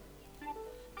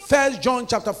 1 John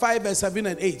chapter 5 verse 7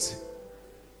 and 8.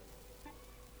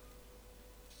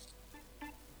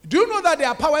 Do you know that there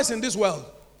are powers in this world?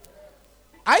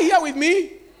 Are you here with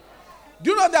me?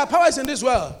 Do you know there are powers in this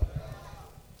world?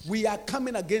 We are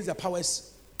coming against the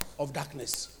powers of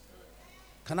darkness.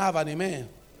 Can I have an amen?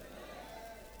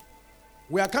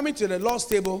 We are coming to the Lord's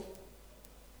table,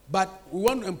 but we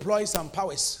want to employ some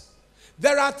powers.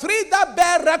 There are three that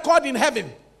bear record in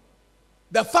heaven: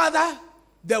 the Father,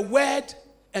 the Word,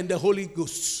 and the Holy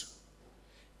Ghost.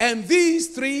 And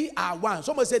these three are one.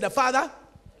 Someone say the Father,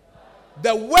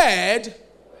 the Word,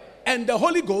 and the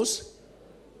Holy Ghost.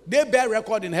 They bear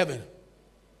record in heaven.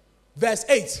 Verse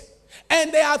 8.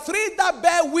 And there are three that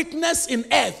bear witness in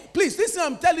earth. Please, listen,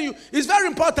 I'm telling you, it's very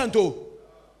important too.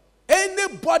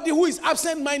 Anybody who is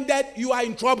absent-minded, you are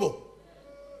in trouble.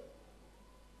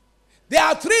 There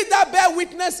are three that bear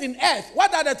witness in earth.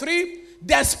 What are the three?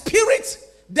 The Spirit,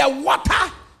 the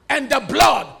water, and the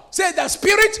blood. Say the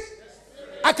Spirit.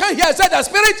 I can't hear. Say the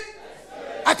Spirit.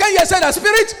 I can't hear. Say the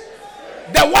Spirit.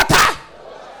 The water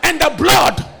and the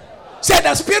blood. Say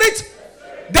the Spirit,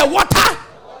 the water,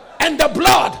 and the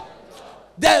blood.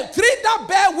 The three that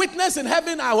bear witness in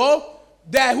heaven are who?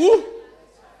 The who?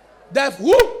 The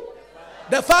who?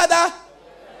 The Father,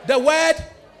 the Word,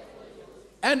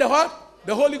 and the what?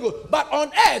 The Holy Ghost. But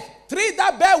on earth, Three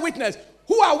that bear witness.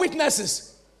 Who are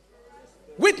witnesses?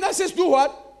 Witnesses do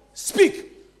what?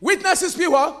 Speak. Witnesses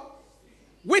speak what?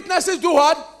 Witnesses do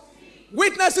what?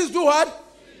 Witnesses do what?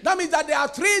 That means that there are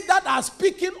three that are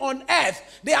speaking on earth.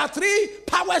 There are three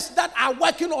powers that are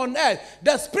working on earth.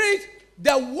 The spirit,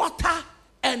 the water,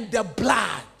 and the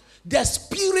blood. The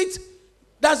spirit,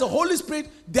 that's the Holy Spirit.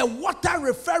 The water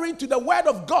referring to the word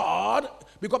of God.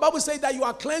 Because the Bible says that you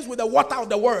are cleansed with the water of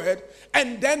the word.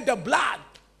 And then the blood.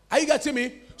 Are you getting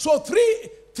me? So three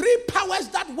powers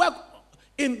that work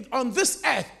on this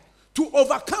earth to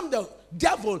overcome the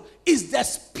devil is the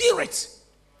spirit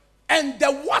and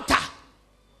the water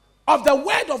of the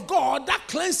word of God that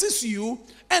cleanses you.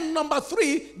 And number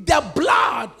three, the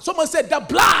blood. Someone said the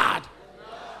blood.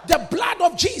 The blood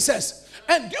of Jesus.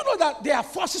 And do you know that there are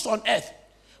forces on earth?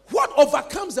 What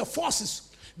overcomes the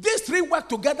forces? These three work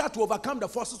together to overcome the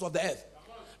forces of the earth.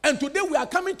 And today we are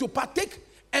coming to partake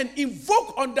and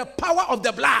invoke on the power of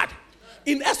the blood.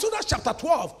 In Exodus chapter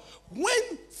 12,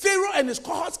 when Pharaoh and his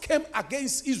cohorts came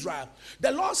against Israel,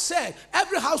 the Lord said,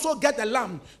 every household get a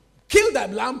lamb, kill the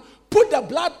lamb, put the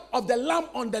blood of the lamb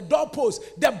on the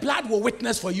doorpost. The blood will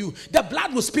witness for you. The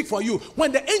blood will speak for you.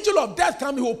 When the angel of death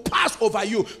comes, he will pass over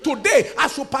you. Today,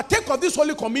 as you partake of this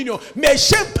Holy Communion, may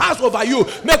shame pass over you.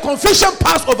 May confusion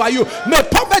pass over you. May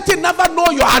poverty never know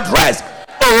your address.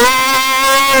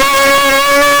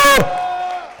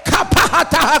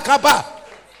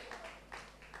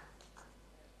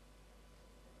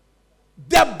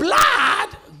 The blood,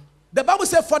 the Bible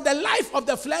says, for the life of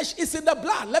the flesh is in the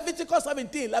blood. Leviticus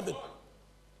 17:11.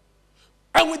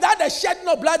 And without the shedding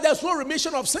of blood, there's no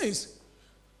remission of sins.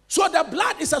 So the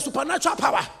blood is a supernatural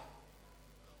power.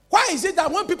 Why is it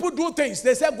that when people do things,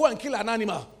 they say go and kill an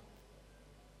animal?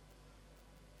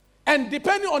 And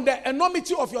depending on the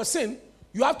enormity of your sin,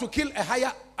 you have to kill a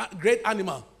higher grade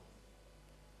animal.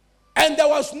 And there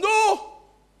was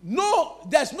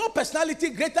there's no personality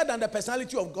greater than the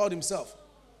personality of God himself.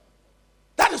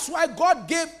 That is why God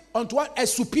gave unto us a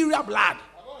superior blood.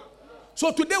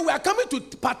 So today we are coming to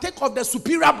partake of the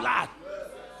superior blood.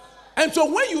 And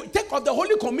so when you take of the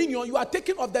Holy Communion, you are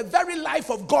taking of the very life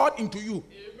of God into you.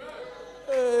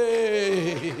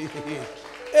 Hey.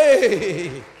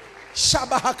 Hey.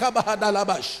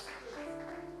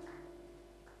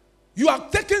 You are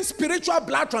taking spiritual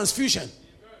blood transfusion,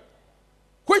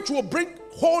 which will bring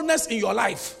wholeness in your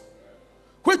life,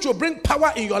 which will bring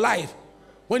power in your life.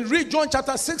 When you read John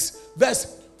chapter 6,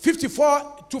 verse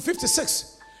 54 to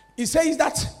 56, it says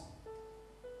that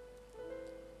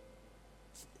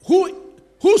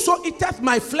whoso eateth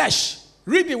my flesh,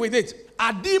 read it with it,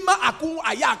 adima akun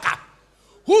ayaka,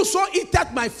 whoso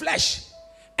eateth my flesh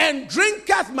and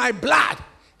drinketh my blood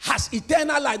has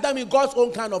eternal life. That means God's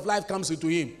own kind of life comes into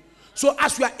him. So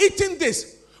as we are eating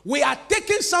this, we are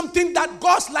taking something that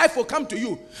God's life will come to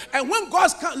you. And when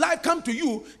God's life comes to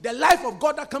you, the life of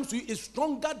God that comes to you is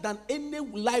stronger than any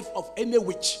life of any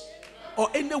witch or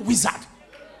any wizard.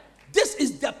 This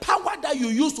is the power that you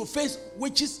use to face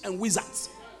witches and wizards,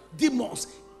 demons.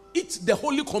 Eat the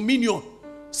Holy Communion.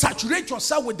 Saturate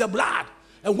yourself with the blood.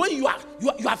 And when you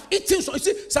have eaten, so you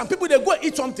see, some people, they go and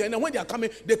eat something, and then when they are coming,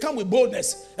 they come with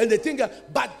boldness. And they think,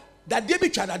 but that they be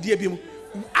tried, that they be.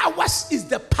 Ours is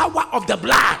the power of the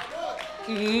blood.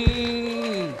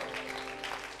 The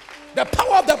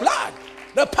power of the blood.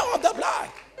 The power of the blood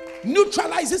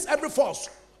neutralizes every force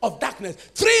of darkness.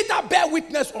 Three that bear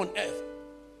witness on earth.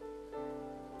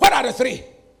 What are the three?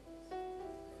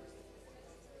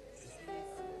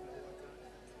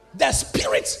 The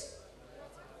spirit.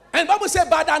 And the Bible says,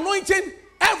 by the anointing,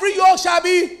 every yoke shall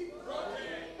be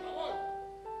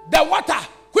the water,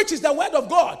 which is the word of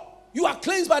God. You are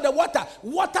cleansed by the water.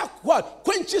 Water what?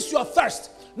 Quenches your thirst.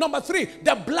 Number three,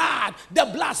 the blood. The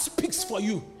blood speaks for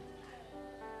you.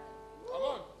 Come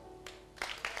on.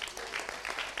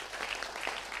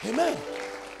 Amen.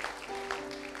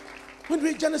 When we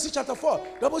read Genesis chapter 4,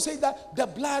 the Bible says that the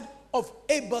blood of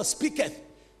Abel speaketh.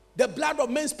 The blood of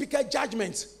men speaketh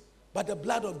judgment. But the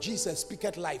blood of Jesus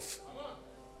speaketh life.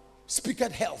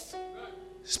 Speaketh health.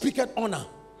 Speaketh honor.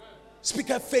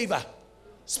 Speaketh favor.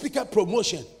 Speaketh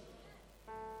promotion.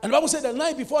 And the Bible said the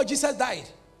night before Jesus died,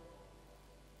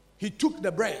 he took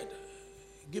the bread.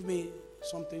 Give me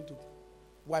something to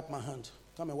wipe my hand.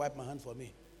 Come and wipe my hand for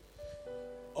me.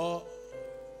 Or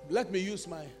let me use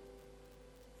my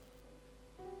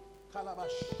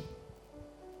calabash.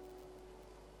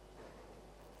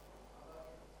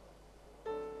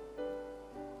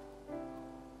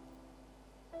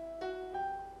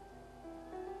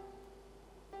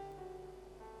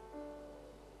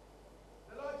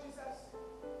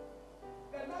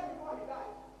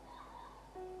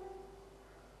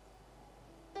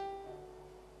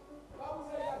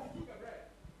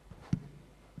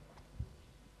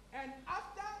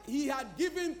 he had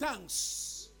given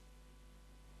thanks,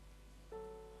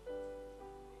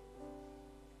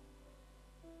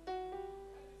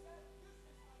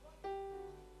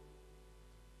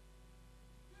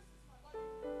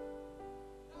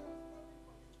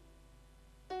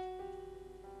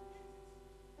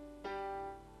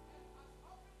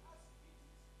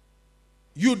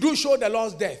 you do show the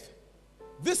Lord's death.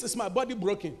 This is my body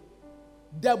broken.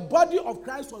 The body of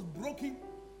Christ was broken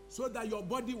so that your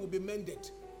body will be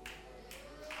mended.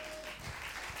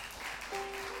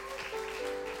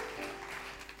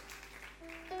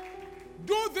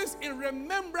 Do this in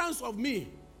remembrance of me.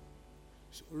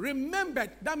 Remembered,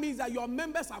 that means that your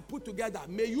members are put together.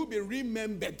 May you be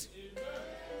remembered. Amen.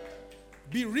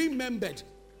 Be remembered.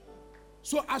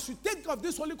 So as you take of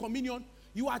this Holy Communion,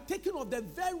 you are taking of the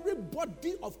very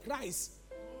body of Christ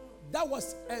that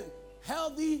was a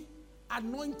healthy,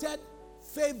 anointed,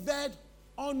 favored,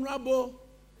 honorable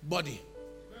body.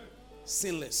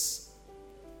 Sinless.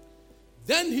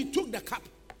 Then he took the cup.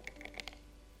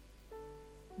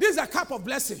 This is a cup of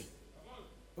blessing.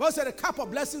 The Bible said a cup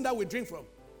of blessing that we drink from.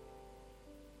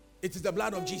 It is the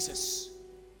blood of Jesus.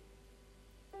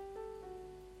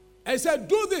 And he said,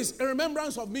 do this in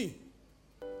remembrance of me.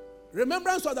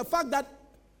 Remembrance of the fact that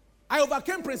I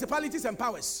overcame principalities and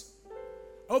powers.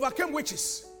 I overcame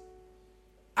witches.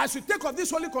 As you take of this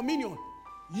Holy Communion,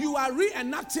 you are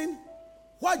reenacting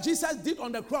what Jesus did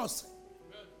on the cross.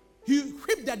 He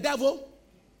whipped the devil,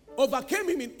 overcame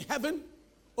him in heaven,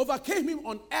 overcame him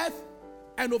on earth,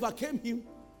 and overcame him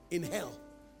in hell.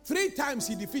 3 times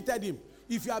he defeated him.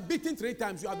 If you are beaten 3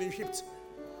 times, you have been whipped.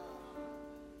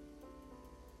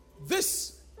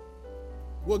 This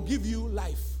will give you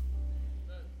life.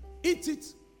 Eat it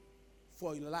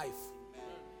for your life.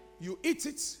 You eat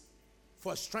it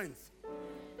for strength.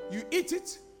 You eat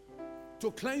it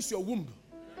to cleanse your womb.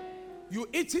 You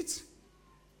eat it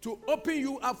to open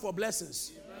you up for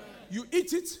blessings. You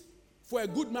eat it for a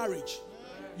good marriage.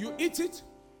 You eat it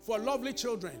for lovely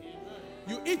children.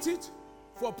 You eat it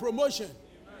for promotion.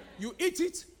 You eat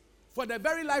it for the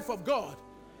very life of God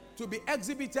to be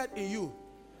exhibited in you.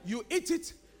 You eat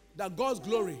it that God's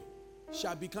glory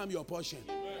shall become your portion.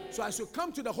 So as you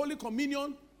come to the Holy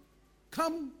Communion,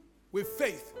 come with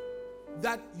faith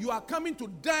that you are coming to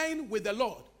dine with the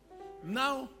Lord.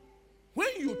 Now, when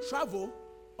you travel,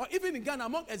 or even in Ghana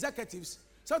among executives,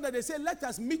 sometimes they say, let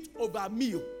us meet over a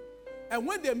meal. And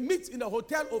when they meet in a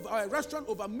hotel or a restaurant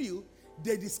over a meal,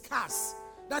 they discuss.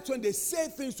 That's when they say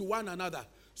things to one another.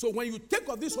 So when you take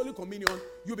of this Holy Communion,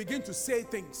 you begin to say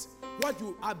things. What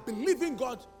you are believing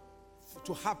God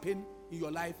to happen in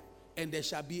your life, and there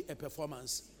shall be a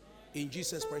performance. In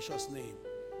Jesus' precious name.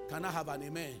 Can I have an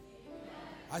amen?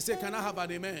 I say, can I have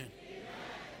an amen?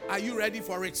 Are you ready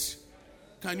for it?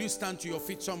 Can you stand to your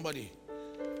feet, somebody?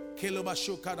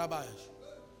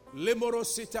 Lemoro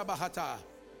sita bahata.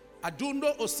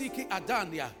 Adundo osiki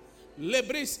adania.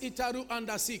 Lebris itaru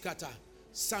andasikata.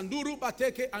 Sanduru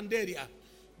bateke anderia.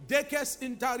 Dekes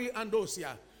intari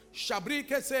andosia.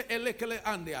 Shabrike se elekele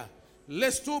andia.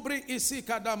 Lestubri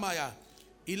isika damaya.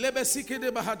 Ilebesike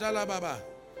de bahadala baba.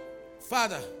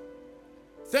 Father,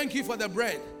 thank you for the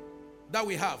bread that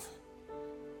we have.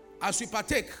 As we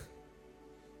partake,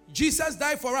 Jesus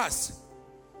died for us,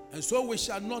 and so we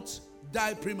shall not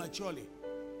die prematurely.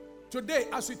 Today,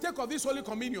 as we take of this Holy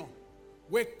Communion,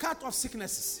 we cut off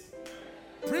sicknesses,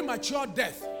 premature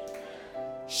death,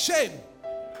 shame,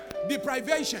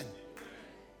 deprivation.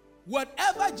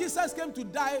 Whatever Jesus came to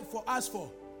die for us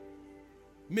for,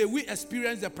 may we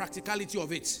experience the practicality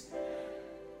of it.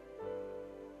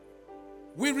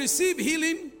 We receive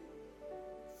healing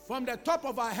from the top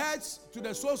of our heads to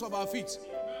the soles of our feet.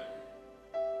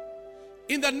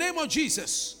 In the name of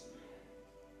Jesus,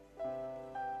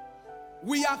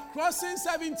 we are crossing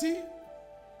 70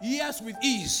 years with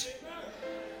ease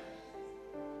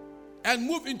and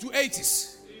move into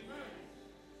 80s.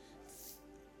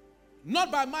 Not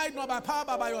by might, not by power,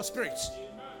 but by your spirit.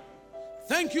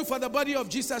 Thank you for the body of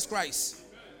Jesus Christ,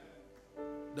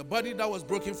 the body that was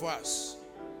broken for us.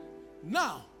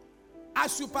 Now,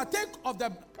 as you partake of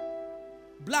the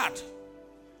blood,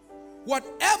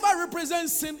 whatever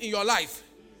represents sin in your life,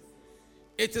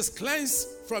 it is cleansed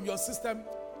from your system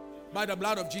by the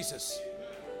blood of Jesus.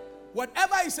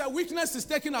 Whatever is a weakness is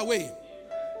taken away.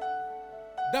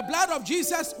 The blood of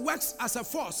Jesus works as a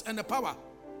force and a power.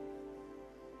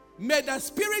 May the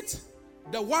Spirit,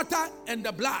 the water, and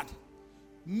the blood,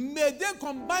 may they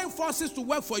combine forces to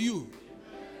work for you.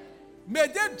 May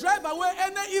they drive away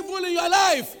any evil in your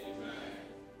life. Amen.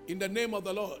 In the name of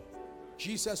the Lord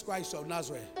Jesus Christ of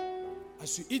Nazareth.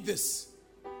 As you eat this,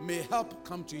 may help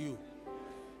come to you.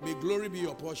 May glory be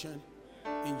your portion.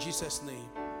 In Jesus' name,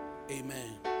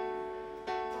 amen.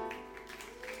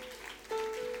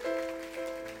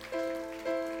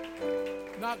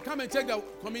 Now come and take the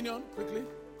communion quickly.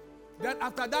 Then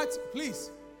after that,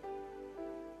 please,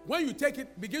 when you take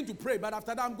it, begin to pray. But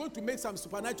after that, I'm going to make some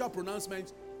supernatural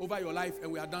pronouncements over your life,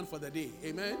 and we are done for the day.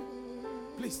 Amen.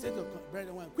 Please take the bread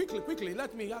and wine. Quickly.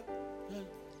 Let me.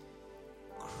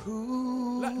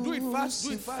 Do it fast.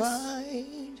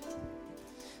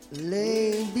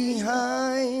 Lay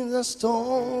behind the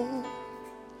stone,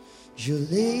 you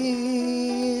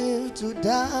live to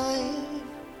die,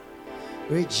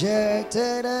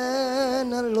 rejected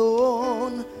and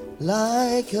alone,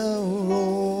 like a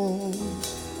rose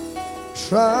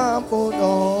trampled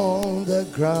on the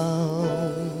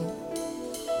ground.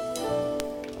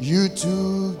 You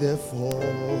took the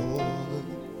fall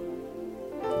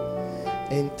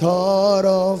and thought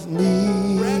of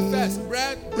me. Bread first.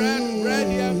 Bread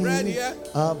here.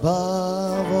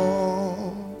 Above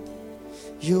all,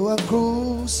 you are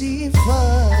crucified.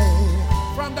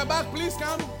 From the back, please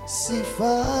come.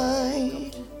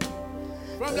 Crucified.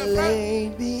 From the Laid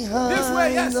front. behind This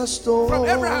way, yes. the stone. From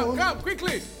Abraham, come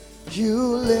quickly.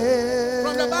 You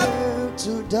From the back. live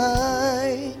to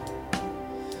die,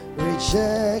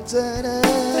 rejected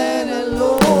and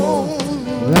alone,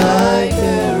 like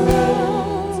a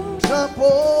rose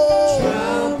trampled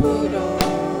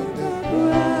on the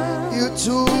ground. You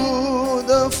took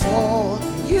the fall.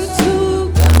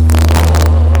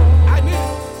 I need.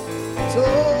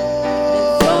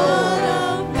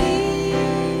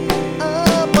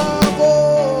 Above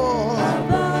all,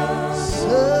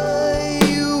 say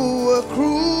you were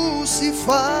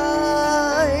crucified.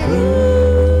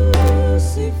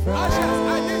 Ushers,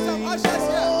 I need some ushers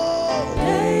here.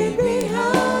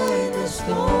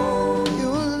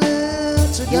 You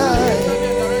live to die.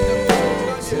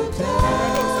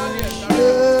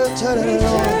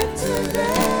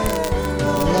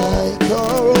 Like a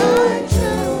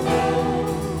rose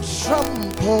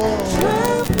trampled.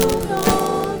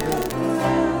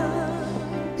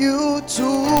 You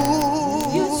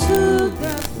took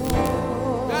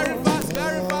Very fast.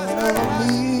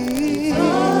 me.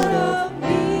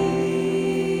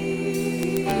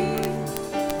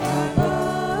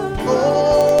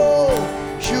 Oh,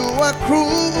 you are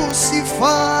crucified.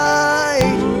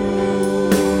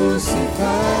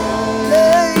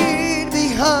 Laid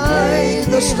behind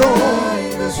the stone.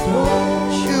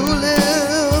 You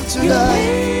live to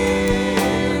die.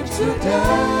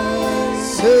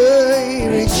 Say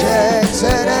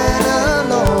rejected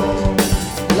and alone,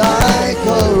 like a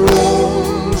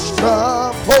rose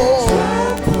trampled.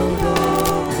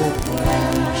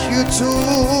 You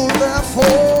took the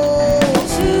fall,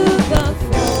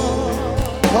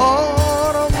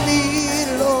 thought of me,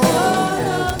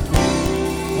 Lord.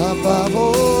 Above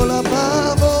all,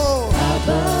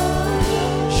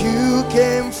 you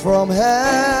came from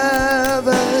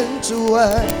heaven to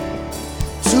earth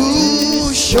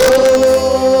to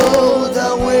show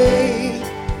the way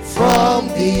from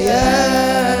the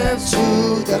earth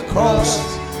to the cross.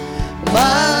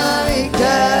 My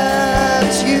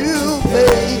debt you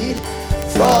paid,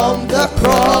 from the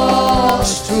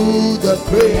cross to the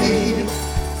grave,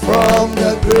 from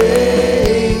the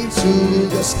grave to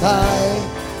the sky.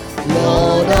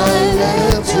 Lord, I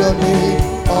lift your name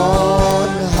on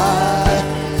high.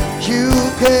 You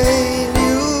came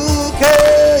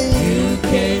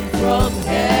From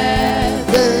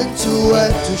heaven to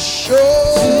earth to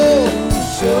show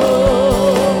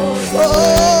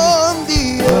from the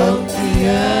earth.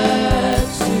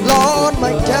 Lord,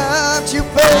 my debt you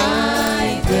paid,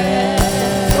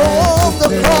 from the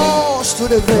cross to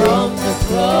the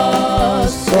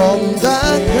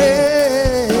grave,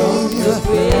 from the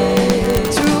grave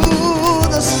to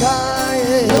the sky.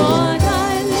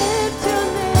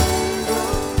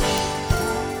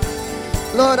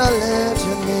 Lord, I lift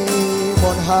your name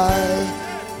on high.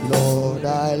 Lord,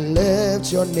 I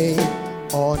lift your name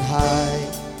on high.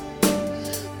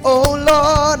 Oh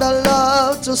Lord, I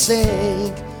love to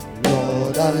sing.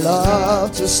 Lord, I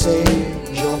love to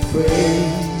sing your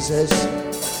praises.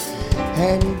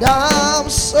 And I'm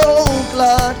so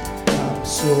glad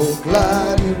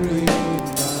you read.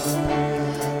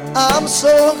 I'm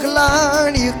so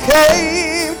glad you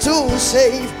came to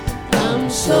save. I'm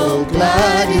so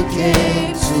glad you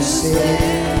came to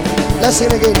save. Let's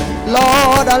sing again.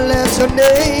 Lord, I lift your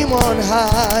name on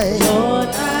high. Lord,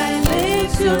 I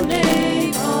lift your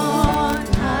name on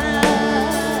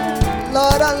high.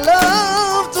 Lord, I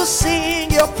love to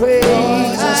sing your praises.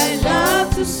 Lord, I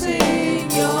love to sing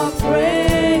your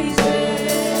praises.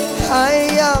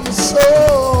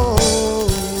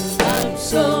 I'm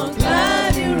so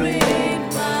glad you reign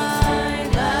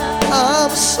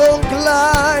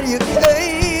glad you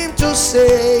came to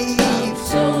save.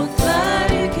 So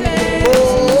glad you came.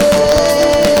 Oh,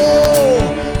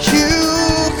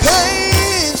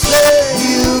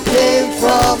 you came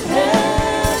from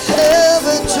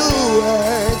heaven to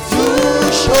earth to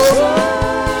show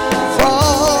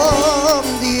from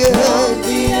the earth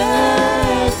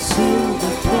to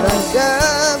the cross.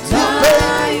 down to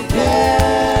pay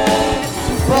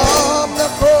from the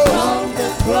cross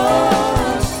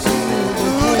to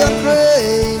the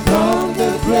grave. From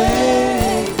the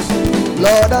grave to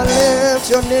Lord, I lift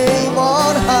your name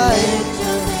on high.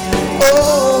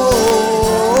 Oh,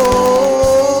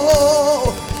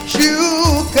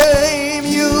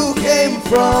 you came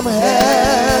from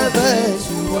heaven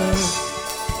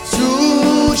to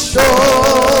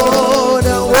show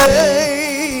the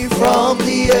way from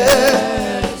the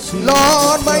earth.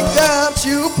 Lord, my debts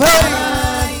you paid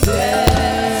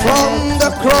from the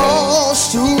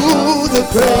cross to the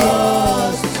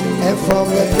grave, and from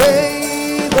the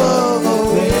grave, oh,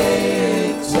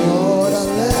 Lord, I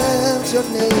lift your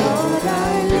name. Lord, I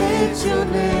lift your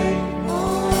name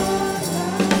on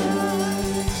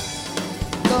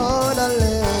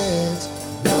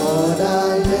Lord,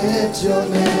 I lift your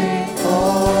name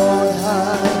on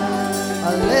high.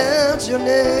 I lift your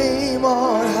name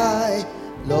on high.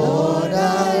 Lord,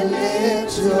 I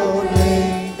lift your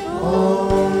name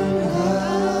on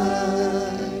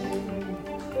high.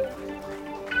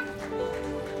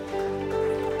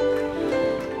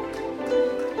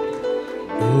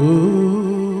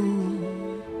 Ooh.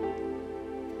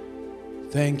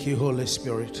 Thank you, Holy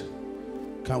Spirit.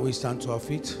 Can we stand to our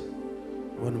feet?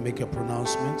 I want to make a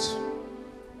pronouncement.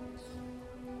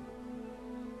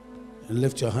 And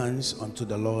lift your hands unto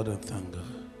the Lord and thank God.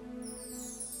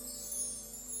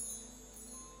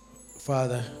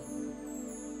 Father,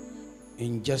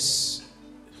 in just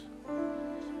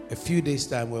a few days'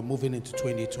 time, we're moving into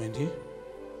 2020.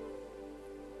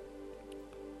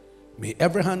 May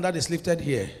every hand that is lifted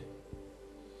here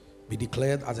be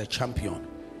declared as a champion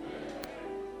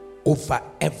over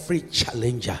every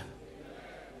challenger.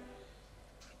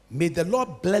 May the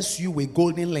Lord bless you with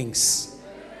golden links.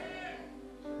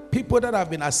 People that have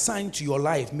been assigned to your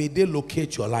life, may they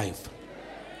locate your life.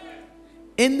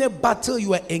 Any battle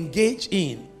you are engaged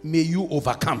in, may you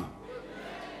overcome.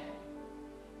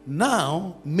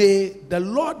 Now, may the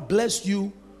Lord bless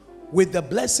you with the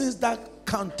blessings that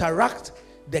counteract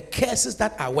the curses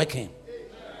that are working.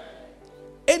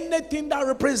 Anything that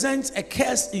represents a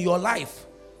curse in your life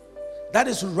that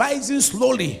is rising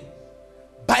slowly,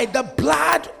 by the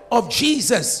blood of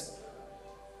Jesus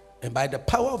and by the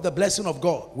power of the blessing of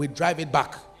God, we drive it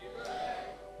back.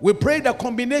 We pray the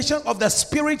combination of the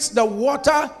spirits, the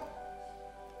water,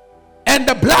 and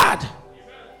the blood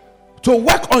to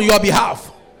work on your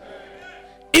behalf.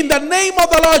 In the name of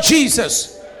the Lord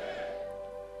Jesus,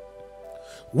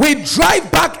 we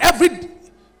drive back every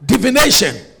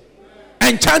divination,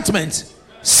 enchantment,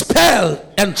 spell,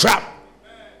 and trap.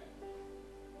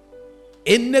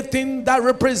 Anything that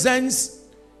represents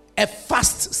a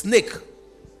fast snake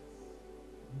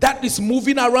that is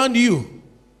moving around you,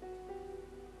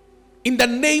 in the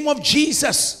name of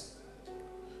Jesus,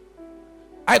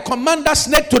 I command that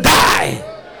snake to die.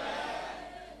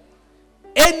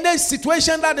 Any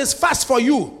situation that is fast for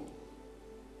you,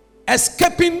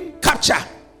 escaping capture,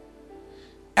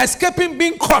 escaping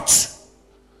being caught,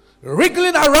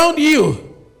 wriggling around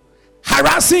you,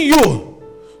 harassing you,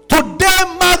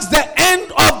 today marks the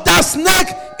end of that snake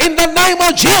in the name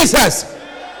of Jesus.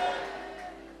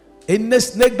 Any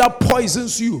snake that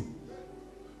poisons you,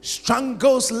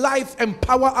 strangles life and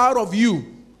power out of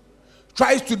you,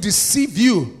 tries to deceive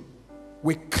you,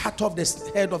 we cut off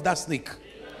the head of that snake.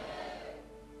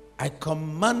 I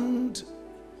command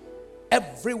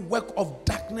every work of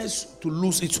darkness to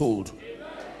lose its hold.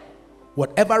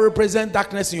 Whatever represents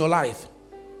darkness in your life,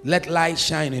 let light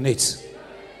shine in it.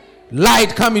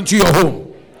 Light come into your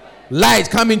home. Light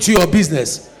come into your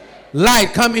business.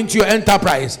 Light come into your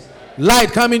enterprise.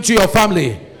 Light come into your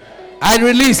family. I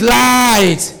release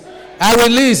light. I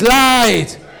release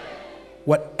light.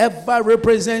 Whatever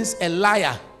represents a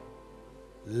liar,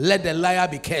 let the liar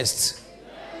be cursed.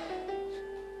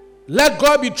 Let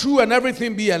God be true and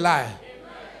everything be a lie.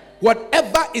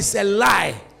 Whatever is a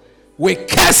lie, we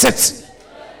curse it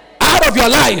out of your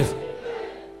life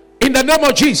in the name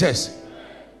of Jesus.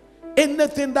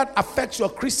 Anything that affects your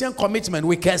Christian commitment,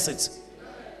 we curse it.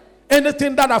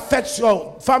 Anything that affects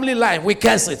your family life, we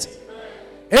curse it.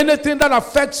 Anything that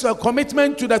affects your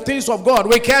commitment to the things of God,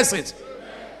 we curse it.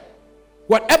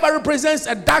 Whatever represents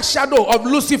a dark shadow of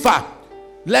Lucifer,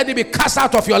 let it be cast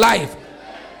out of your life.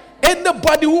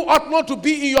 Anybody who ought not to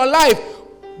be in your life,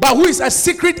 but who is a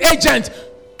secret agent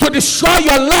to destroy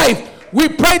your life, we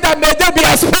pray that may they be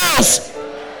exposed,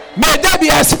 may they be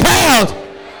expelled,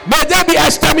 may they be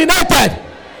exterminated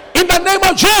in the name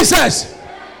of Jesus.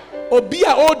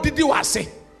 Obia o didi wase.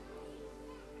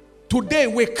 Today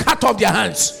we cut off their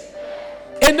hands.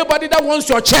 Anybody that wants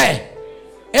your chair,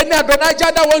 any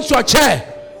Adonijah that wants your chair,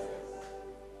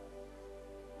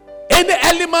 any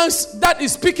elements that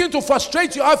is speaking to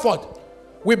frustrate your effort,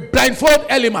 we blindfold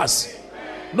elements.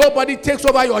 Nobody takes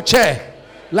over your chair.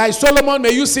 Like Solomon,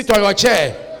 may you sit on your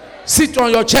chair. Sit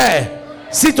on your chair.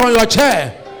 Sit on your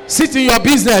chair. Sit in your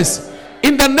business.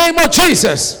 In the name of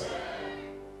Jesus.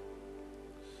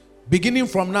 Beginning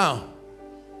from now,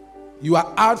 you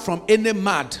are out from any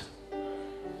mud.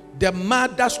 The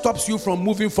mud that stops you from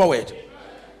moving forward.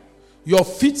 Your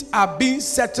feet are being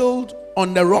settled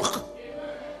on the rock.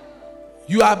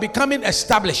 You are becoming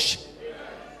established.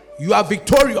 You are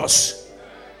victorious.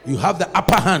 You have the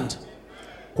upper hand.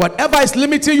 Whatever is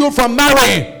limiting you from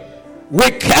marrying, we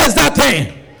curse that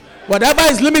thing. Whatever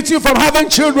is limiting you from having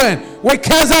children, we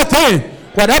curse that thing.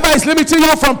 Whatever is limiting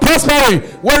you from prospering,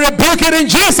 we rebuke it in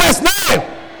Jesus' name.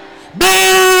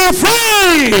 Be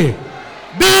free!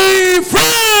 Be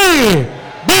free!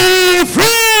 Be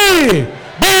free!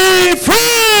 Be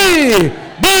free!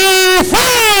 Be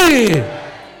free!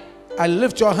 I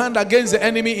lift your hand against the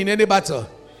enemy in any battle.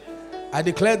 I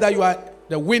declare that you are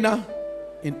the winner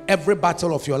in every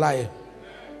battle of your life.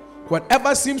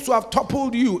 Whatever seems to have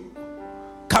toppled you,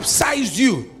 capsized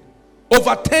you,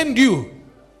 overturned you,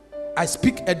 I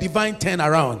speak a divine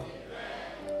turnaround.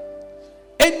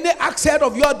 Any axe head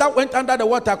of yours that went under the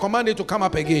water, I command it to come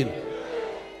up again.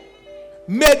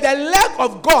 May the leg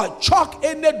of God choke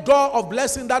any door of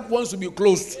blessing that wants to be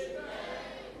closed.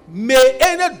 May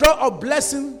any door of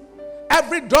blessing,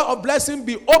 every door of blessing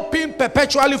be open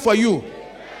perpetually for you.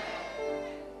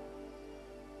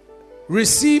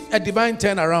 Receive a divine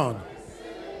turnaround.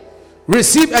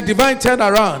 Receive a divine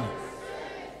turnaround.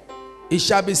 It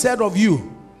shall be said of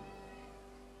you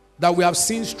that we have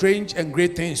seen strange and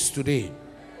great things today.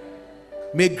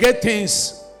 May great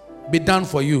things be done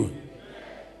for you.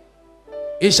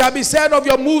 It shall be said of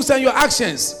your moves and your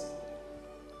actions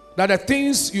that the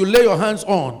things you lay your hands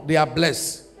on, they are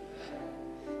blessed.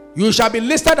 You shall be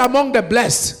listed among the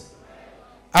blessed,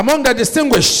 among the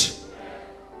distinguished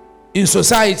in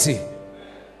society.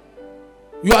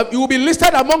 You will be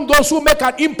listed among those who make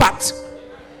an impact.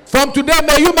 From today,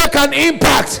 may you make an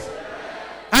impact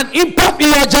in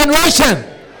your generation.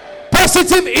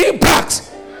 Positive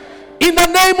impact in the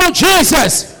name of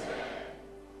Jesus.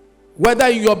 Whether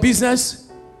in your business,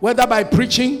 whether by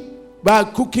preaching, by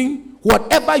cooking,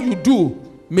 whatever you do,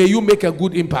 may you make a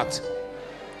good impact.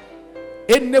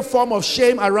 Any form of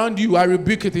shame around you, I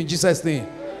rebuke it in Jesus' name.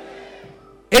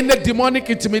 Any demonic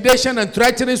intimidation and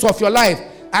threatenings of your life,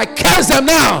 I curse them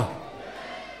now.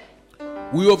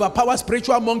 We overpower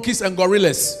spiritual monkeys and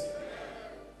gorillas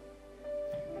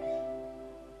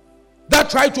that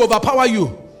try to overpower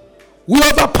you. We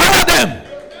overpower them.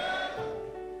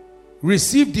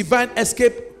 Receive divine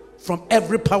escape from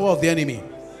every power of the enemy.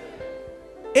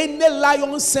 Any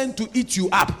lion sent to eat you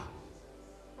up,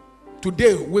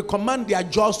 today we command their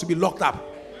jaws to be locked up.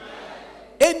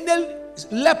 Any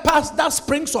lepers that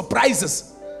spring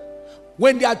surprises,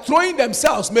 when they are throwing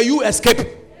themselves, may you escape.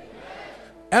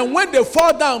 And when they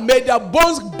fall down, may their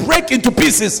bones break into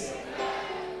pieces.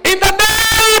 In the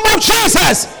name of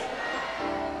Jesus.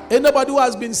 Anybody who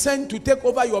has been sent to take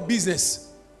over your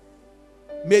business,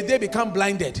 may they become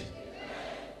blinded.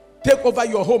 Take over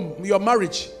your home, your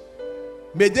marriage.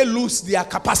 May they lose their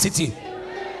capacity.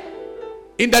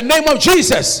 In the name of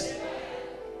Jesus.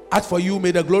 As for you,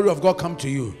 may the glory of God come to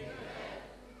you.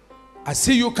 I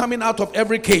see you coming out of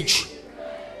every cage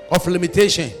of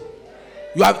limitation.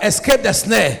 You have escaped the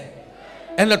snare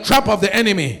and the trap of the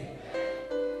enemy.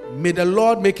 May the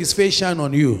Lord make his face shine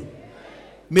on you.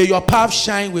 May your path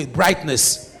shine with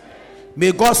brightness.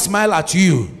 May God smile at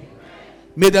you.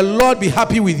 May the Lord be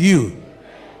happy with you.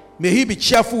 May he be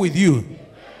cheerful with you.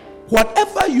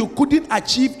 Whatever you couldn't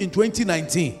achieve in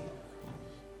 2019,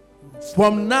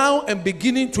 from now and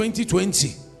beginning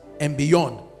 2020 and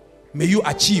beyond, may you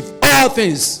achieve all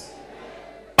things.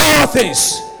 All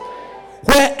things.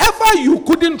 Wherever you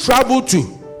couldn't travel to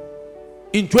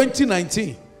in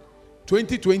 2019,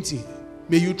 2020,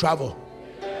 may you travel.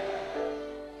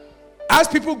 As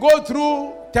people go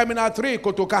through Terminal 3,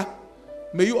 Kotoka,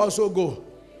 may you also go.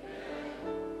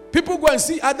 People go and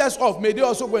see others off, may they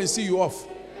also go and see you off.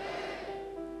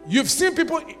 You've seen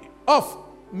people off,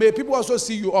 may people also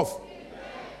see you off.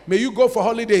 May you go for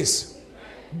holidays,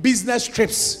 business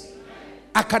trips,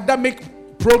 academic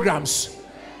programs.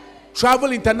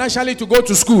 travel internationally to go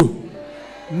to school.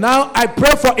 Now I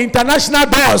pray for international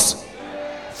doors,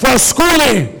 for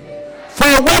schooling,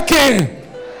 for working,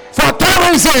 for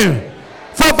tourism,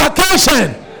 for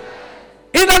vacation.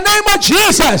 In the name of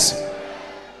Jesus,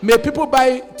 may people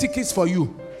buy tickets for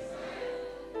you.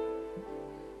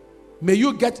 May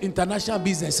you get international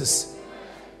businesses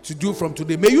to do from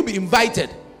today. May you be invited.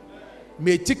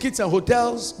 May tickets and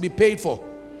hotels be paid for.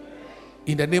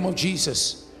 In the name of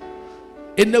Jesus.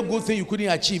 Any good thing you couldn't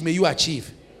achieve, may you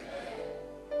achieve.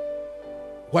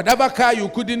 Whatever car you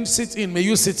couldn't sit in, may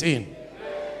you sit in.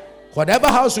 Whatever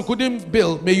house you couldn't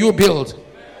build, may you build.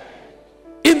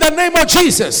 In the name of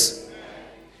Jesus.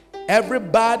 Every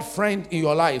bad friend in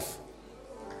your life,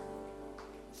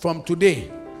 from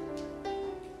today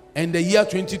and the year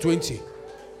 2020,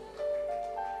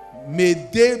 may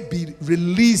they be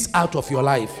released out of your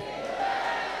life.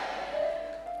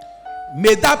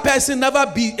 May that person never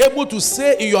be able to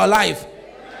say in your life,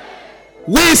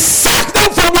 we sack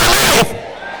them from your life.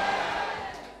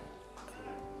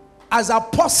 As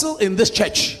apostle in this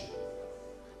church,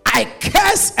 I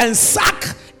curse and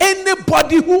sack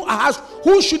anybody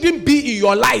who shouldn't be in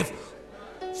your life.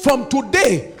 From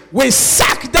today, we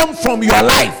sack them from your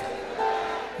life.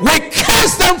 We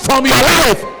curse them from your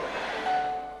life.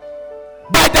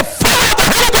 By the fire of the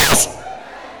Holy Ghost.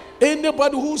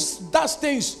 Anybody who does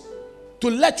things to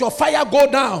let your fire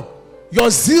go down, your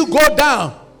zeal go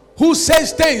down, who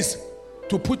says things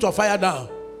to put your fire down,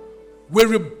 we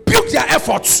rebuke their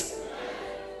efforts.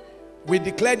 We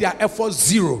declare their efforts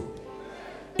zero.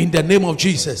 In the name of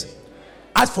Jesus.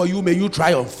 As for you, may you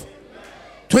triumph.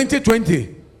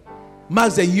 2020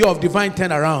 marks the year of divine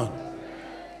turnaround,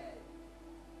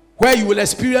 where you will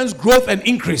experience growth and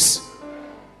increase.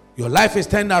 Your life is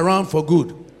turned around for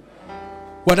good.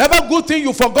 Whatever good thing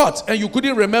you forgot and you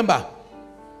couldn't remember,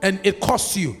 and it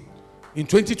cost you, in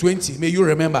 2020, may you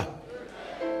remember.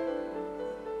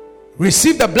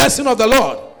 Receive the blessing of the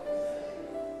Lord.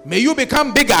 May you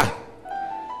become bigger.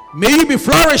 May you be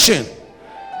flourishing.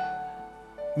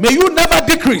 May you never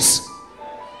decrease.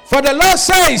 For the Lord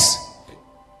says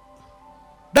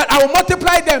that I will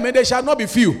multiply them and they shall not be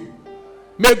few.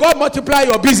 May God multiply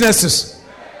your businesses,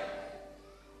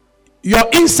 your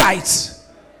insights.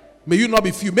 May you not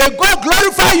be few. May God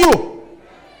glorify you,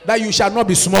 that you shall not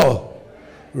be small.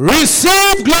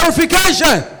 Receive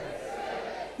glorification.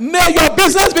 May your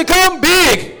business become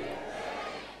big.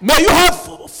 May you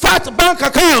have fat bank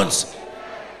accounts.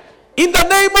 In the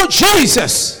name of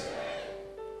Jesus.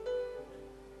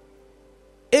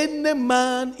 Any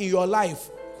man in your life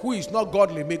who is not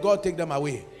godly, may God take them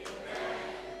away.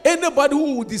 Anybody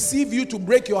who will deceive you to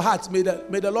break your heart, may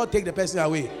the Lord take the person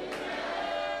away.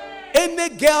 Any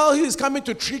girl who is coming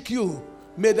to trick you,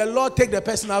 may the Lord take the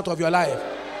person out of your life.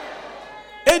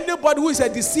 Anybody who is a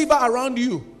deceiver around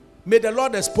you, may the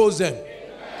Lord expose them.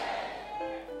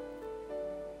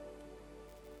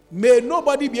 May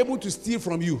nobody be able to steal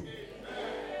from you.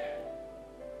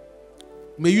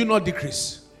 May you not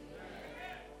decrease.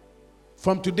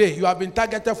 From today, you have been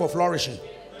targeted for flourishing.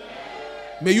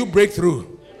 May you break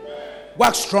through.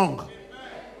 Work strong.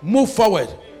 Move forward.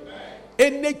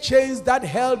 Any chains that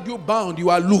held you bound, you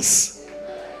are loose.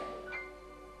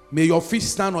 May your feet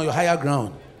stand on your higher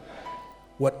ground.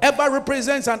 Whatever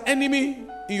represents an enemy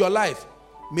in your life,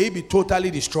 may it be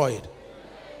totally destroyed.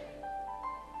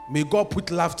 May God put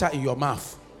laughter in your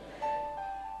mouth.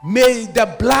 May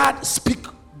the blood speak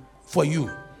for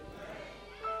you.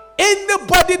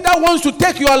 Anybody that wants to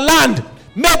take your land,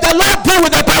 may the Lord deal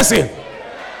with the person.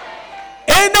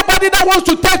 Anybody that wants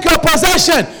to take your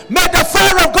possession, may the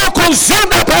fire of God consume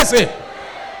the person.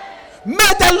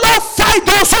 May the Lord fight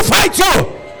those who fight you.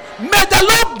 May the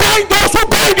Lord bind those who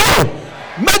bind you.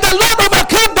 May the Lord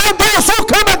overcome those who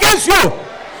come against you.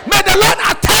 May the Lord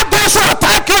attack those who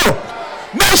attack you.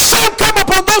 May shame come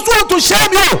upon those who want to shame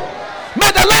you.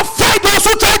 May the Lord fight those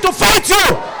who try to fight you.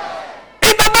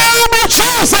 In the name of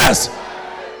Jesus.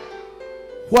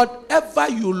 Whatever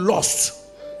you lost,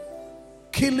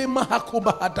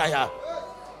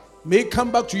 may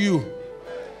come back to you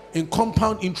in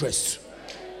compound interest.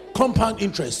 Compound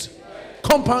interest.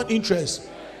 Compound interest.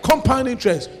 Compound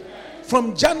interest.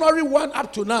 From January 1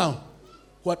 up to now,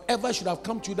 whatever should have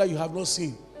come to you that you have not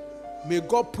seen, may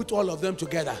God put all of them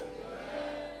together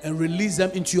and release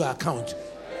them into your account.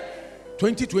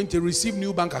 2020, receive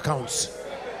new bank accounts,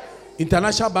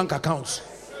 international bank accounts,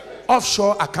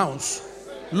 offshore accounts,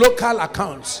 local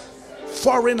accounts,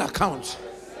 foreign accounts,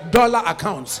 dollar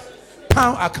accounts,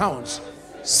 pound accounts,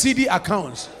 CD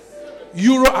accounts,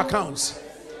 euro accounts.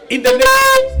 In the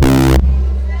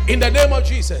name of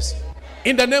Jesus.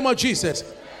 In the name of Jesus.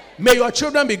 May your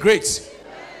children be great.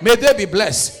 May they be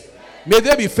blessed. May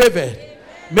they be favored.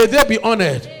 May they be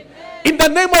honored. In the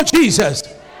name of Jesus,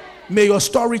 may your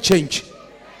story change.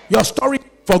 Your story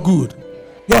for good.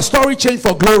 Your story change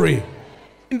for glory.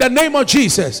 In the name of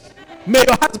Jesus, may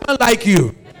your husband like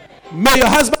you. May your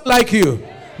husband like you.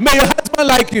 May your husband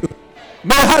like you.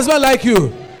 May your husband like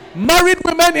you. Married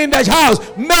women in the house,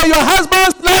 may your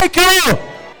husbands like you.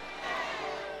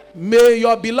 May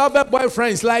your beloved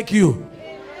boyfriends like you.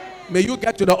 May you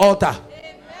get to the altar.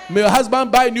 May your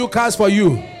husband buy new cars for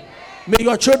you. May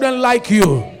your children like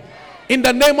you. In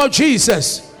the name of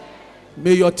Jesus,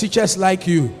 may your teachers like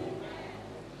you.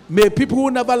 May people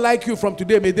who never like you from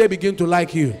today, may they begin to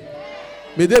like you.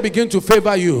 May they begin to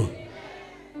favor you.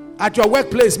 At your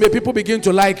workplace, may people begin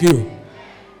to like you.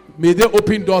 May they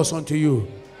open doors unto you.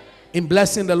 In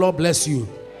blessing, the Lord bless you.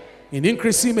 In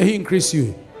increasing, may He increase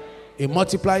you. In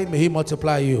multiplying, may He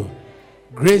multiply you.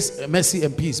 Grace, mercy,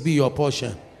 and peace be your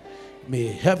portion. May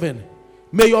heaven,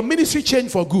 may your ministry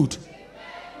change for good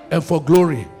and for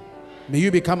glory. May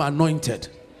you become anointed,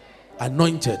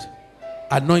 anointed,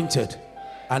 anointed,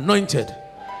 anointed,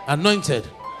 anointed,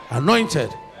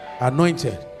 anointed,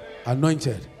 anointed,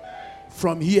 anointed.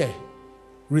 From here,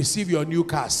 receive your new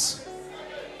cars.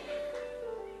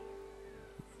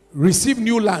 Receive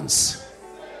new lands.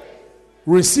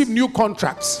 Receive new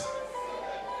contracts.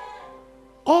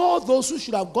 All those who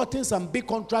should have gotten some big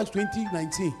contracts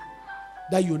 2019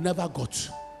 that you never got.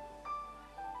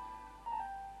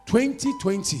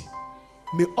 2020,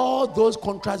 may all those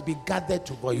contracts be gathered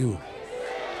for you.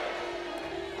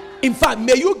 In fact,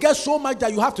 may you get so much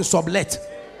that you have to sublet.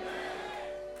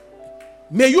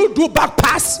 May you do back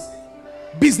pass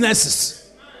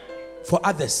businesses for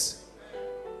others.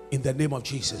 In the name of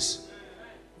Jesus.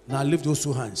 Now lift those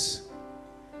two hands.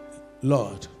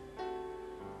 Lord,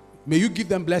 may you give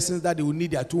them blessings that they will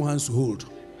need their two hands to hold.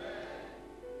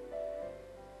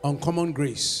 Uncommon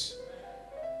grace,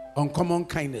 uncommon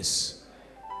kindness,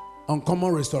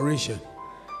 uncommon restoration,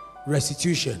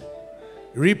 restitution,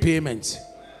 repayment,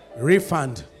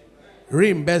 refund,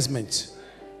 reimbursement,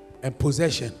 and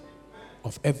possession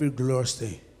of every glorious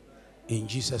thing. In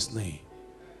Jesus' name.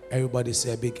 Everybody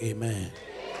say a big amen.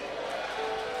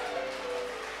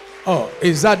 Oh,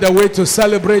 is that the way to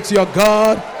celebrate your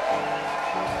God?